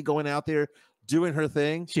Kelsey going out there doing her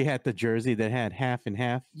thing. She had the jersey that had half and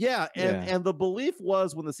half. Yeah, and the belief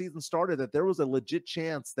was when the season started that there was a legit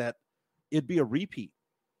chance that it'd be a repeat,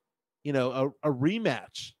 a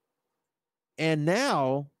rematch. And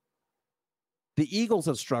now the Eagles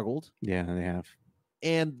have struggled. Yeah, they have.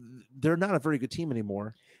 And they're not a very good team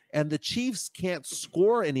anymore. And the Chiefs can't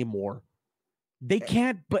score anymore. They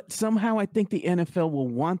can't, but somehow I think the NFL will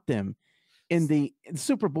want them in the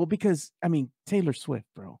Super Bowl because, Taylor Swift,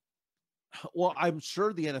 bro. Well, I'm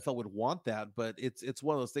sure the NFL would want that, but it's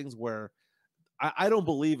one of those things where I don't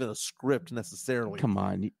believe in a script necessarily. Come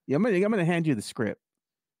on. I'm gonna hand you the script.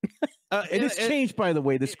 It has changed, by the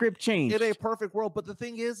way. The script changed. In a perfect world, but the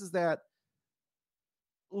thing is that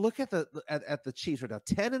look at the Chiefs right now.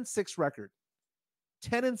 10-6 record.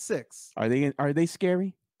 10-6. Are they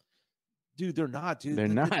scary? Dude, they're not, dude. They're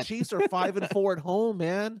not. The Chiefs are 5-4 at home,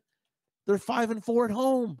 man. They're 5-4 at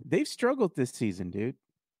home. They've struggled this season, dude.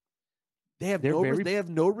 They have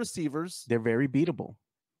no receivers. They're very beatable.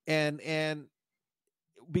 And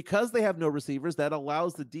because they have no receivers, that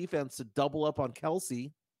allows the defense to double up on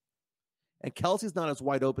Kelsey. And Kelsey's not as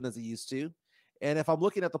wide open as he used to. And if I'm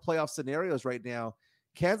looking at the playoff scenarios right now,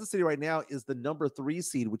 Kansas City right now is the number 3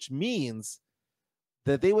 seed, which means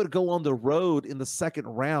that they would go on the road in the second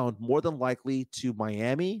round, more than likely to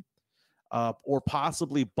Miami or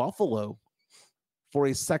possibly Buffalo for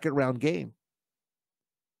a second-round game.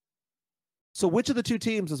 So which of the two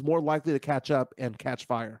teams is more likely to catch up and catch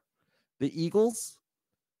fire? The Eagles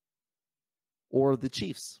or the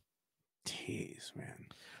Chiefs? Jeez, man.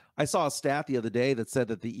 I saw a stat the other day that said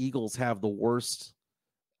that the Eagles have the worst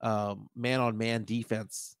man-on-man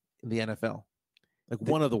defense in the NFL. Like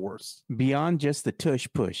one of the worst. Beyond just the tush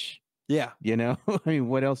push. Yeah. You know, I mean,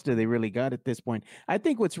 what else do they really got at this point? I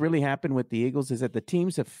think what's really happened with the Eagles is that the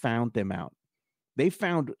teams have found them out. They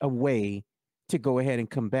found a way to go ahead and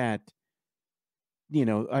combat, you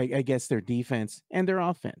know, I guess their defense and their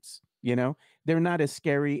offense. You know, they're not as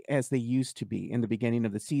scary as they used to be in the beginning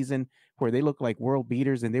of the season, where they looked like world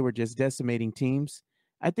beaters and they were just decimating teams.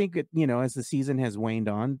 I think, you know, as the season has waned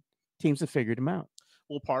on, teams have figured them out.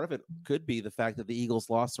 Well, part of it could be the fact that the Eagles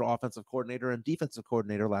lost their offensive coordinator and defensive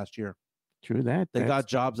coordinator last year. True that. They got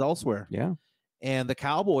jobs elsewhere. Yeah. And the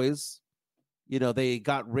Cowboys, you know, they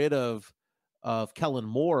got rid of Kellen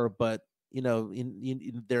Moore, but, you know,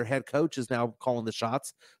 in their head coach is now calling the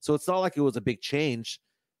shots. So it's not like it was a big change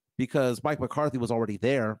because Mike McCarthy was already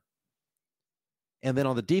there. And then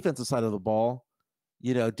on the defensive side of the ball,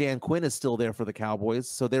 you know, Dan Quinn is still there for the Cowboys.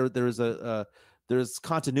 So there's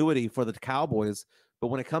continuity for the Cowboys. But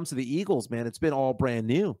when it comes to the Eagles, man, it's been all brand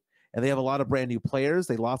new, and they have a lot of brand new players.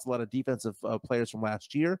 They lost a lot of defensive players from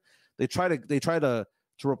last year. They try to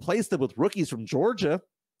replace them with rookies from Georgia,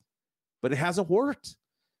 but it hasn't worked.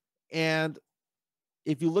 And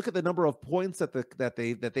if you look at the number of points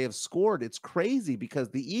that they have scored, it's crazy because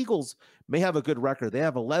the Eagles may have a good record. They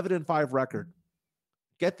have 11-5 record.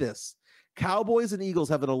 Get this: Cowboys and Eagles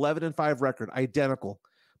have an 11-5 record, identical.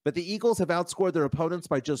 But the Eagles have outscored their opponents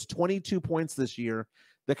by just 22 points this year.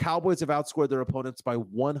 The Cowboys have outscored their opponents by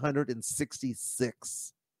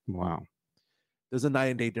 166. Wow. There's a night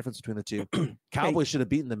and day difference between the two. Cowboys should have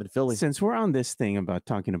beaten them in Philly. Since we're on this thing about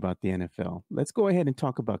talking about the NFL, let's go ahead and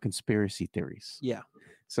talk about conspiracy theories. Yeah.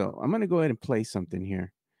 So I'm going to go ahead and play something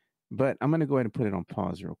here, but I'm going to go ahead and put it on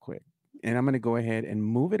pause real quick. And I'm going to go ahead and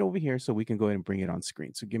move it over here so we can go ahead and bring it on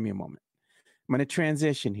screen. So give me a moment. I'm going to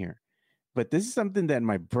transition here. But this is something that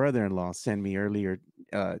my brother-in-law sent me earlier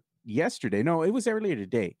yesterday. No, it was earlier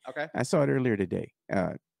today. Okay. I saw it earlier today,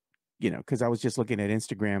 you know, because I was just looking at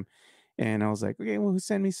Instagram and I was like, okay, well, who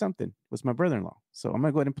sent me something? It was my brother-in-law. So I'm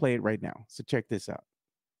going to go ahead and play it right now. So check this out.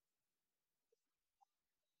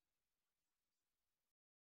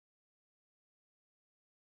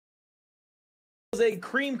 Was a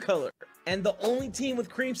cream color, and the only team with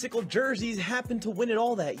creamsicle jerseys happened to win it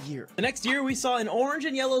all that year. The next year, we saw an orange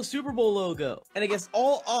and yellow Super Bowl logo, and against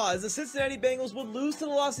all odds, the Cincinnati Bengals would lose to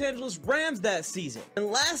the Los Angeles Rams that season. And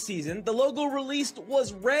last season, the logo released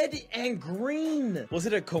was red and green. Was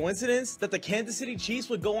it a coincidence that the Kansas City Chiefs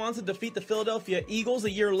would go on to defeat the Philadelphia Eagles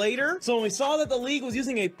a year later? So when we saw that the league was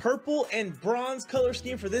using a purple and bronze color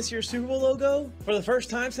scheme for this year's Super Bowl logo, for the first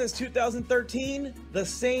time since 2013, the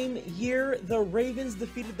same year the Ravens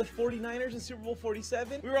defeated the 49ers in Super Bowl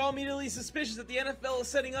 47, we were all immediately suspicious that the NFL is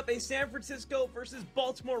setting up a San Francisco versus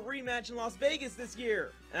Baltimore rematch in Las Vegas this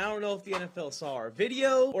year. And I don't know if the NFL saw our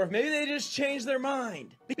video or if maybe they just changed their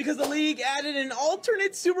mind, because the league added an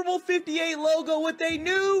alternate Super Bowl 58 logo with a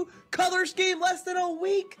new color scheme less than a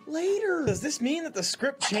week later. Does this mean that the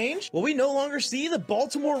script changed? Will we no longer see the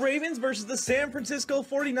Baltimore Ravens versus the San Francisco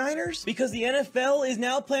 49ers? Because the NFL is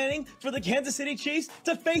now planning for the Kansas City Chiefs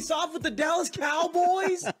to face off with the Dallas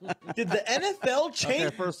Cowboys? Did the NFL change?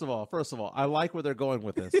 Okay, first of all, I like where they're going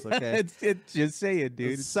with this. Okay, it's just saying,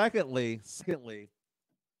 dude. Secondly,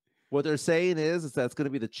 what they're saying is that it's going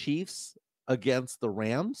to be the Chiefs against the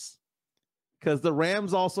Rams, because the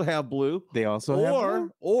Rams also have blue. They also have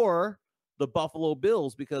blue. Or the Buffalo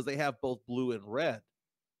Bills, because they have both blue and red.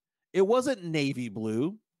 It wasn't navy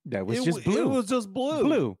blue. That was just blue. It was just blue.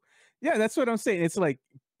 Blue. Yeah, that's what I'm saying. It's like,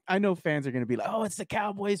 I know fans are going to be like, oh, it's the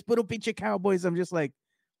Cowboys. But don't beat your Cowboys. I'm just like,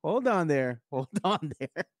 hold on there.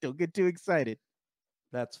 Don't get too excited.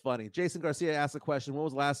 That's funny. Jason Garcia asked the question, when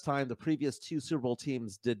was the last time the previous two Super Bowl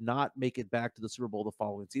teams did not make it back to the Super Bowl the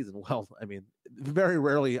following season? Well, I mean, very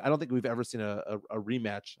rarely. I don't think we've ever seen a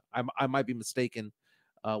rematch. I might be mistaken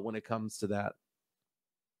when it comes to that.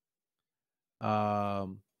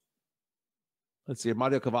 Let's see.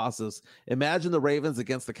 Mario Cavazos. Imagine the Ravens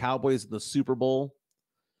against the Cowboys in the Super Bowl.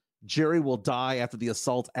 Jerry will die after the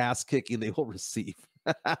assault ass kicking they will receive.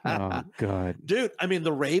 Oh, God. Dude, I mean,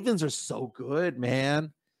 the Ravens are so good,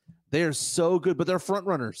 man. They're so good, but they're front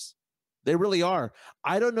runners. They really are.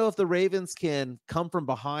 I don't know if the Ravens can come from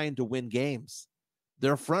behind to win games.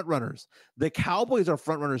 They're front runners. The Cowboys are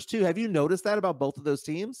front runners too. Have you noticed that about both of those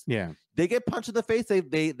teams? Yeah. They get punched in the face.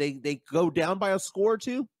 They go down by a score or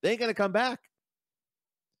two. They ain't going to come back.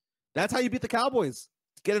 That's how you beat the Cowboys.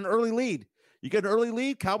 Get an early lead. You get an early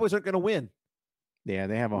lead, Cowboys aren't going to win. Yeah,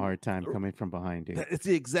 they have a hard time coming from behind, dude. It's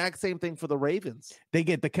the exact same thing for the Ravens. The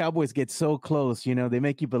Cowboys get so close, they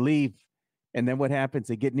make you believe. And then what happens?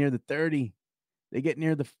 They get near the 30. They get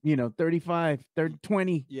near the, 35, 30,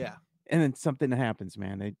 20. Yeah. And then something happens,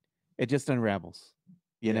 man. It just unravels,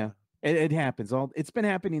 you know? It happens. It's been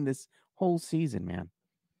happening this whole season, man.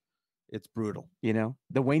 It's brutal.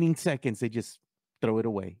 The waning seconds, they just throw it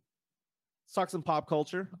away. Let's talk some pop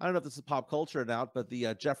culture. I don't know if this is pop culture or not, but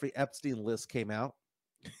the Jeffrey Epstein list came out.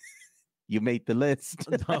 You made the list.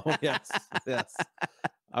 No, yes.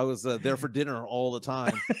 I was there for dinner all the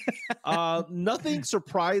time. Nothing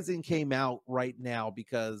surprising came out right now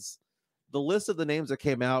because the list of the names that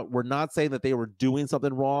came out were not saying that they were doing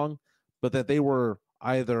something wrong, but that they were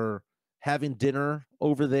either having dinner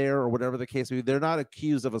over there or whatever the case may be. They're not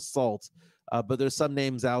accused of assault, but there's some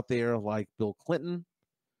names out there like Bill Clinton.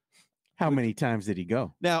 How many times did he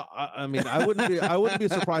go? Now, I mean, I wouldn't be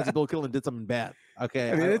surprised if Bill Clinton did something bad.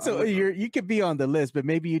 Okay, I mean, you could be on the list, but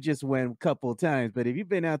maybe you just went a couple of times. But if you've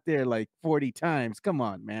been out there like 40 times, come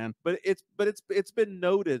on, man. But it's been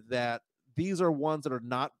noted that these are ones that are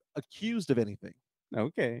not accused of anything.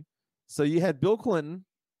 Okay. So you had Bill Clinton,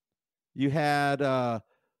 you had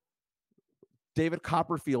David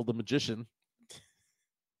Copperfield, the magician.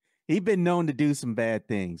 He'd been known to do some bad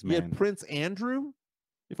things, man. You had Prince Andrew,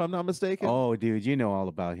 if I'm not mistaken. Oh, dude, you know all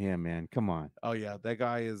about him, man. Come on. Oh yeah, that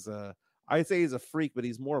guy is. I'd say he's a freak, but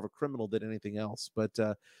he's more of a criminal than anything else. But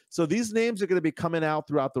so these names are going to be coming out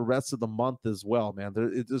throughout the rest of the month as well, man.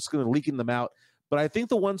 They're just going to leaking them out. But I think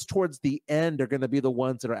the ones towards the end are going to be the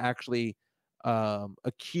ones that are actually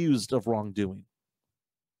accused of wrongdoing.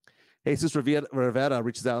 Jesus Rivera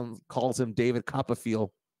reaches out and calls him David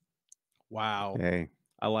Copperfield. Wow. Hey,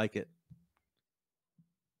 I like it.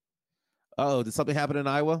 Oh, did something happen in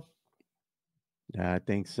Iowa? I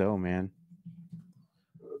think so, man.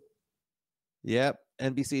 Yep.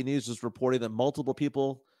 NBC News is reporting that multiple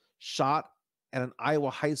people shot at an Iowa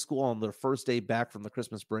high school on their first day back from the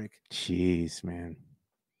Christmas break. Jeez, man.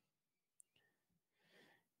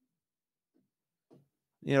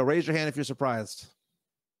 Raise your hand if you're surprised.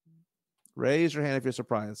 Raise your hand if you're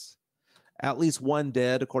surprised. At least one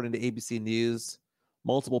dead, according to ABC News.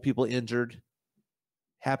 Multiple people injured.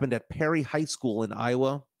 Happened at Perry High School in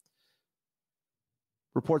Iowa.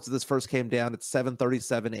 Reports of this first came down at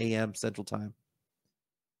 7:37 a.m. Central Time.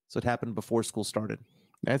 So it happened before school started.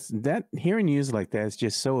 Hearing news like that is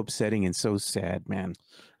just so upsetting and so sad, man.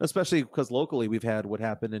 Especially because locally we've had what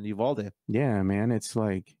happened in Uvalde. Yeah, man. It's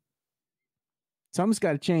like something's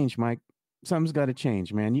got to change, Mike. Something's got to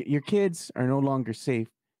change, man. Your kids are no longer safe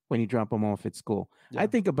when you drop them off at school. Yeah. I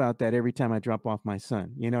think about that every time I drop off my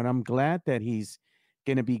son, and I'm glad that he's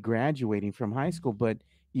going to be graduating from high school, but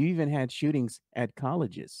you even had shootings at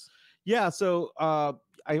colleges. Yeah. So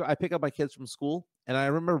I pick up my kids from school, and I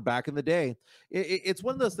remember back in the day, it's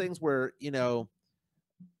one of those things where,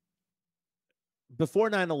 before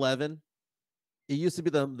 9/11, it used to be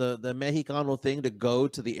the Mexicano thing to go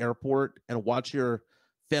to the airport and watch your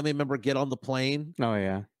family member get on the plane. Oh,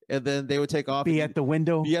 yeah. And then they would take off. Be at the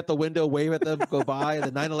window, wave at them, go by, and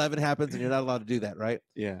then 9/11 happens, and you're not allowed to do that, right?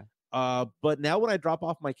 Yeah. But now when I drop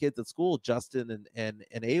off my kids at school, Justin and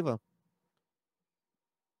Ava,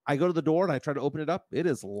 I go to the door and I try to open it up. It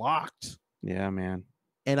is locked. Yeah, man.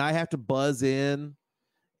 And I have to buzz in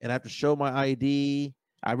and I have to show my ID.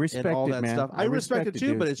 I respect all that man. Stuff. I respect it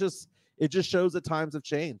too, dude. But it just shows that times have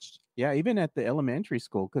changed. Yeah, even at the elementary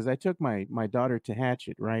school, because I took my daughter to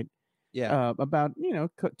Hatchet, right? Yeah. About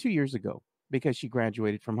 2 years ago, because she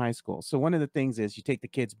graduated from high school. So one of the things is you take the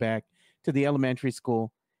kids back to the elementary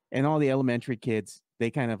school. And all the elementary kids,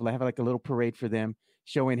 they kind of have like a little parade for them,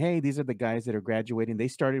 showing, hey, these are the guys that are graduating. They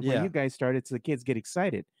started when you guys started, so the kids get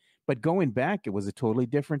excited. But going back, it was a totally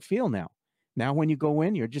different feel now. Now, when you go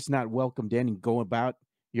in, you're just not welcomed in and go about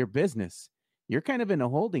your business. You're kind of in a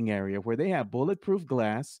holding area where they have bulletproof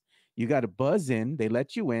glass. You got to buzz in. They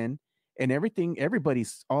let you in. And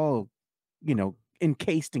everybody's all,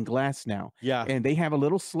 encased in glass now. Yeah. And they have a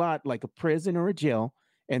little slot like a prison or a jail.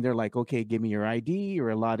 And they're like, okay, give me your ID.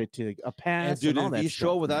 You're allotted to a pass. And dude, all if you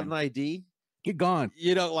show without an ID, you're gone.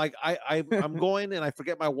 Like I'm going and I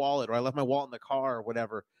forget my wallet, or I left my wallet in the car or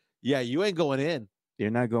whatever. Yeah, you ain't going in.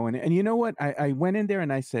 You're not going in. And you know what? I went in there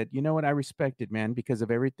and I said, you know what? I respect it, man, because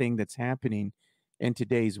of everything that's happening in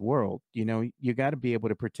today's world. You got to be able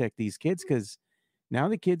to protect these kids, because now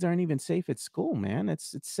the kids aren't even safe at school, man.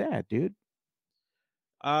 It's sad, dude.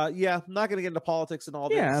 Yeah, I'm not going to get into politics and all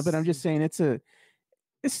this. Yeah, but I'm just saying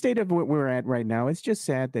the state of what we're at right now, it's just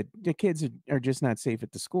sad that the kids are just not safe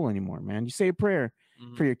at the school anymore, man. You say a prayer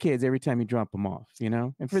for your kids every time you drop them off,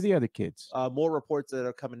 and for the other kids. More reports that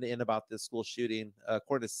are coming in about this school shooting.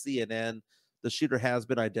 According to CNN, the shooter has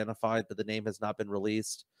been identified, but the name has not been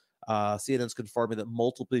released. CNN's confirming that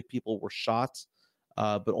multiple people were shot,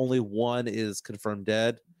 but only one is confirmed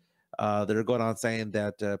dead. They're going on saying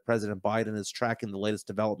that President Biden is tracking the latest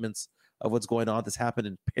developments of what's going on. This happened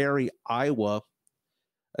in Perry, Iowa.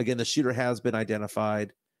 Again, the shooter has been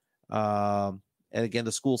identified. And again,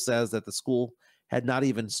 the school says that the school had not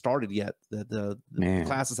even started yet. The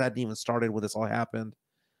classes hadn't even started when this all happened.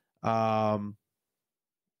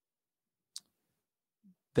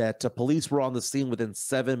 That police were on the scene within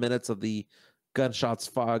 7 minutes of the gunshots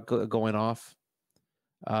going off.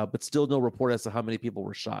 But still no report as to how many people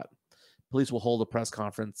were shot. Police will hold a press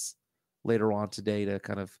conference later on today to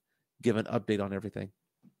kind of give an update on everything.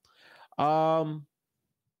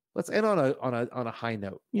 Let's end on a high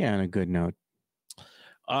note. Yeah, on a good note.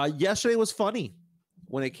 Yesterday was funny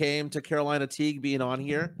when it came to Carolina Teague being on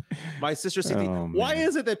here. My sister said, why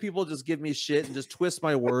is it that people just give me shit and just twist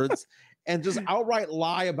my words and just outright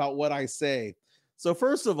lie about what I say? So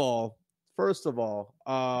first of all,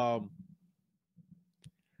 I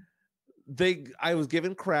was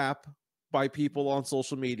given crap by people on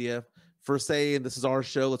social media for saying this is our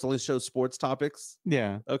show. Let's only show sports topics.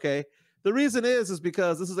 Yeah. Okay. The reason is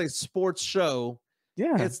because this is a sports show.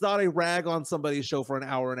 Yeah. It's not a rag on somebody's show for an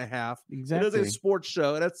hour and a half. Exactly. It is a sports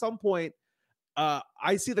show. And at some point,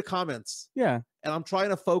 I see the comments. Yeah. And I'm trying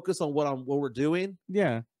to focus on what we're doing.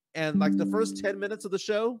 Yeah. And like the first 10 minutes of the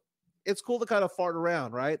show, it's cool to kind of fart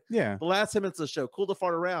around, right? Yeah. The last 10 minutes of the show, cool to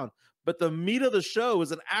fart around. But the meat of the show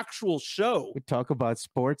is an actual show. We talk about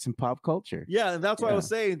sports and pop culture. Yeah. And that's why I was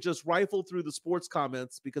saying just rifle through the sports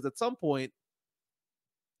comments, because at some point,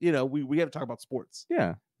 we have to talk about sports.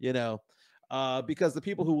 Yeah. Because the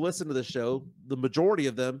people who listen to the show, the majority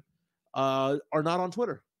of them are not on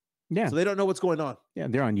Twitter. Yeah. So they don't know what's going on. Yeah.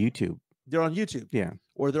 They're on YouTube. Yeah.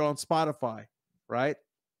 Or they're on Spotify. Right.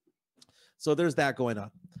 So there's that going on.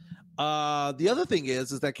 The other thing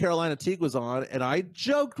is that Carolina Teague was on and I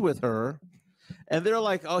joked with her and they're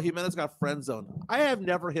like, oh, Jimenez got friend zone. I have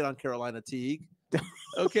never hit on Carolina Teague.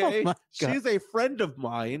 Okay. She's a friend of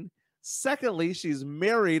mine. Secondly, she's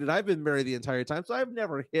married, and I've been married the entire time, so I've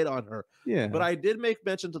never hit on her. Yeah. But I did make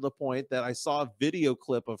mention to the point that I saw a video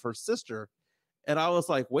clip of her sister, and I was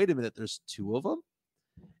like, wait a minute, there's two of them?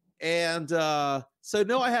 And so,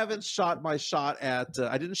 no, I haven't shot my shot at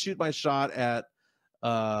I didn't shoot my shot at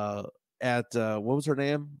what was her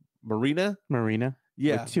name? Marina?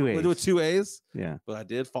 Yeah. With 2 A's. With 2 A's? Yeah. But I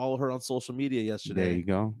did follow her on social media yesterday.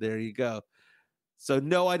 There you go. So,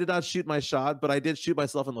 no, I did not shoot my shot, but I did shoot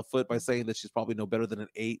myself in the foot by saying that she's probably no better than an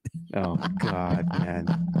 8. Oh, God, man.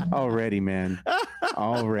 Already,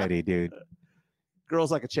 dude.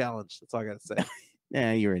 Girls like a challenge. That's all I got to say.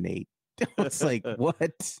 Yeah, you're an 8. It's like,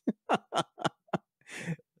 what?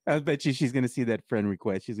 I bet you she's going to see that friend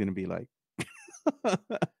request. She's going to be like,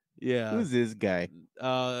 yeah. Who's this guy?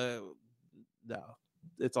 No,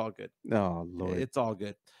 it's all good. Oh, Lord. It's all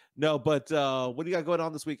good. No, but what do you got going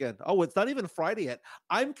on this weekend? Oh, it's not even Friday yet.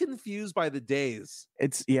 I'm confused by the days.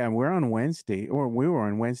 We're on Wednesday, or we were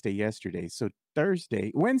on Wednesday yesterday. So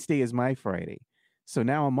Wednesday is my Friday. So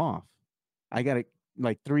now I'm off. I got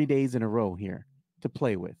like 3 days in a row here to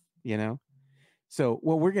play with, So,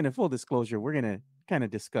 full disclosure, we're going to kind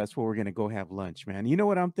of discuss where we're going to go have lunch, man. You know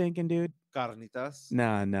what I'm thinking, dude? Carnitas?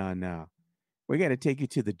 No. We got to take you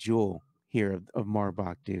to the Jewel here of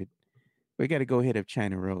Marbach, dude. We got to go hit up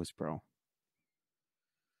China Rose, bro.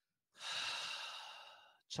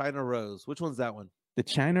 China Rose. Which one's that one? The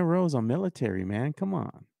China Rose on Military, man. Come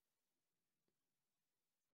on.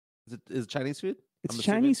 Is it Chinese food? It's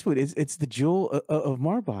Chinese food. It's the Jewel of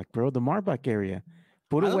Marbach, bro. The Marbach area.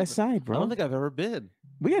 Buda West Side, bro. I don't think I've ever been.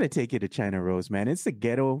 We got to take you to China Rose, man. It's the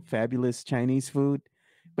ghetto, fabulous Chinese food,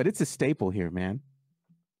 but it's a staple here, man.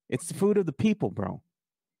 It's the food of the people, bro.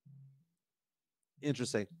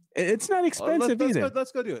 Interesting. It's not expensive either.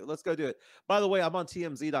 Let's go do it. By the way, I'm on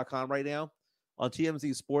TMZ.com right now. On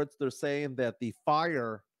TMZ Sports, they're saying that the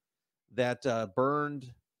fire that burned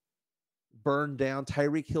down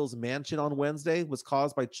Tyreek Hill's mansion on Wednesday was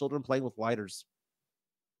caused by children playing with lighters.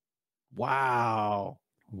 Wow.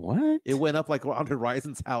 What? It went up like under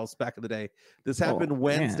Risen's house back in the day. This happened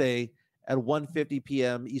Wednesday at 1:50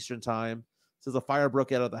 p.m. Eastern time. Says a fire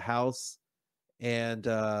broke out of the house. and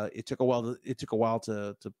it took a while.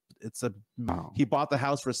 He bought the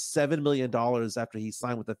house for $7 million after he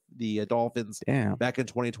signed with the Dolphins. Damn. Back in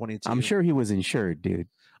 2022. I'm sure he was insured, dude.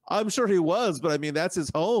 I'm sure he was, but I mean that's his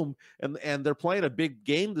home, and they're playing a big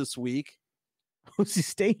game this week. Who's he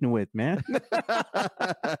staying with, man?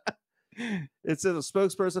 It says a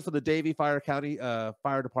spokesperson for the Davie Fire County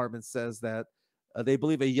Fire Department says that they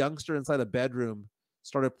believe a youngster inside a bedroom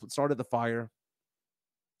started the fire,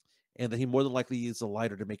 and that he more than likely used a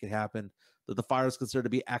lighter to make it happen. That the fire is considered to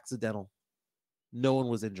be accidental. No one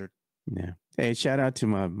was injured. Yeah. Hey, shout out to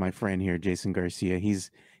my friend here, Jason Garcia. He's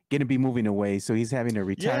going to be moving away, so he's having a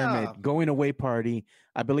retirement going away party,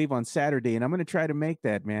 I believe, on Saturday, and I'm going to try to make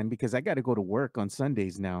that, man, because I got to go to work on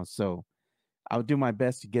Sundays now. So I'll do my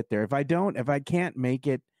best to get there. If I can't make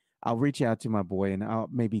it, I'll reach out to my boy and I'll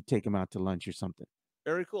maybe take him out to lunch or something.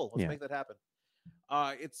 Very cool. Let's make that happen.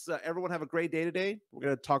 It's everyone have a great day today. We're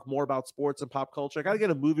going to talk more about sports and pop culture. I got to get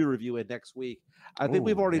a movie review in next week. I think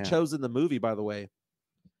we've already chosen the movie, by the way.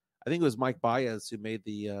 I think it was Mike Baez who made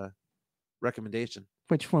the recommendation.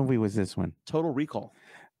 Which movie was this one? Total Recall.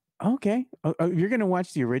 Okay. You're going to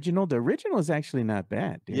watch the original? The original is actually not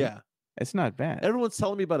bad, dude. Yeah. It's not bad. Everyone's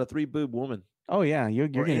telling me about a 3-boob woman. Oh, yeah. You're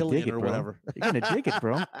going to dig it, bro. Whatever. You're going to dig it,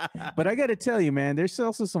 bro. But I got to tell you, man, there's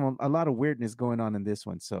also a lot of weirdness going on in this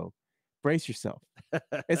one. So brace yourself.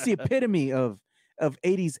 It's the epitome of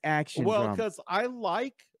 80s action. Well, because I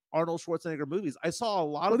like Arnold Schwarzenegger movies. I saw a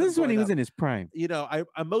lot of. Well, this is when he was in his prime. You know,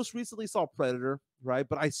 I most recently saw Predator, right?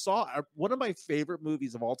 But I saw one of my favorite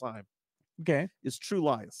movies of all time. Okay, is True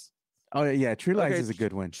Lies. Oh yeah, True Lies is a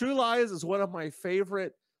good one. True Lies is one of my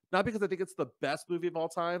favorite. Not because I think it's the best movie of all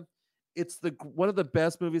time. It's one of the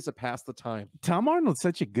best movies to pass the time. Tom Arnold's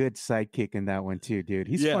such a good sidekick in that one too, dude.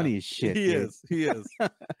 He's funny as shit. He is.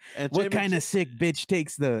 And what kind of sick bitch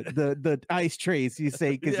takes the ice trays? You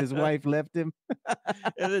say because his wife left him.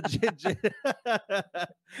 And then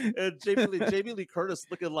Jamie Lee Curtis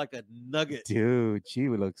looking like a nugget, dude. She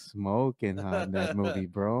would look smoking hot in that movie,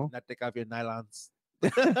 bro. Not take off your nylons.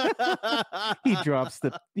 He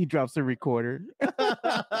drops the recorder.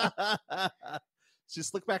 She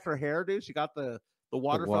slicked back her hair, dude. She got the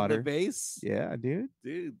water from the base. Yeah, dude.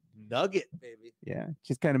 Dude, nugget, baby. Yeah,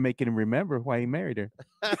 she's kind of making him remember why he married her.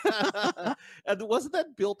 And wasn't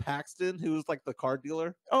that Bill Paxton who was like the car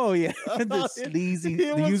dealer? Oh yeah, the sleazy,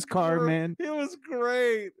 the used car man. It was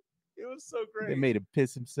great. It was so great. They made him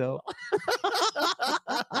piss himself.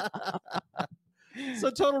 So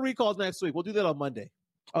Total Recall next week. We'll do that on Monday.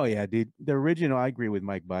 Oh yeah, dude. The original, I agree with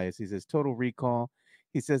Mike Bias. He says Total Recall.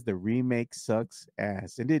 He says the remake sucks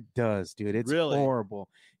ass, and it does, dude. It's really horrible.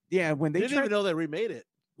 Yeah, when they didn't even know they remade it.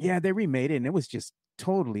 Yeah, they remade it, and it was just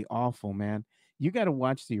totally awful, man. You got to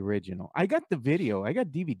watch the original. I got the video. I got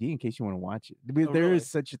DVD in case you want to watch it. There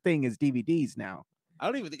is such a thing as DVDs now. I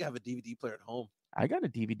don't even think I have a DVD player at home. I got a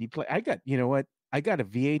DVD player. You know what? I got a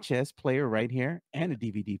VHS player right here and a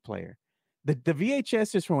DVD player. The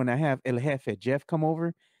VHS is for when I have El Jefe, Jeff, come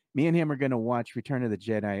over. Me and him are going to watch Return of the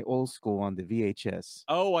Jedi old school on the VHS.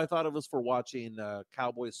 Oh, I thought it was for watching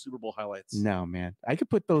Cowboys Super Bowl highlights. No, man. I could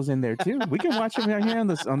put those in there too. We can watch them right here on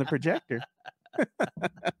the projector.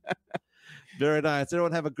 Very nice.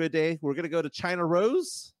 Everyone have a good day. We're going to go to China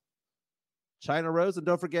Rose. And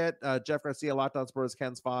don't forget, Jeff Garcia, Locked On Spurs,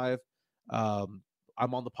 Ken's 5. I'm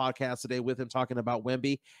on the podcast today with him talking about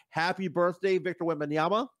Wemby. Happy birthday, Victor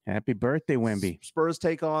Wembanyama. Happy birthday, Wemby. Spurs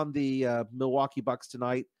take on the Milwaukee Bucks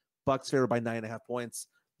tonight. Bucks favored by 9.5 points.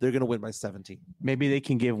 They're going to win by 17. Maybe they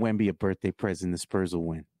can give Wemby a birthday present. The Spurs will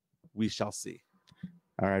win. We shall see.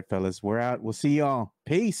 All right, fellas. We're out. We'll see y'all.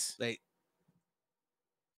 Peace. Late.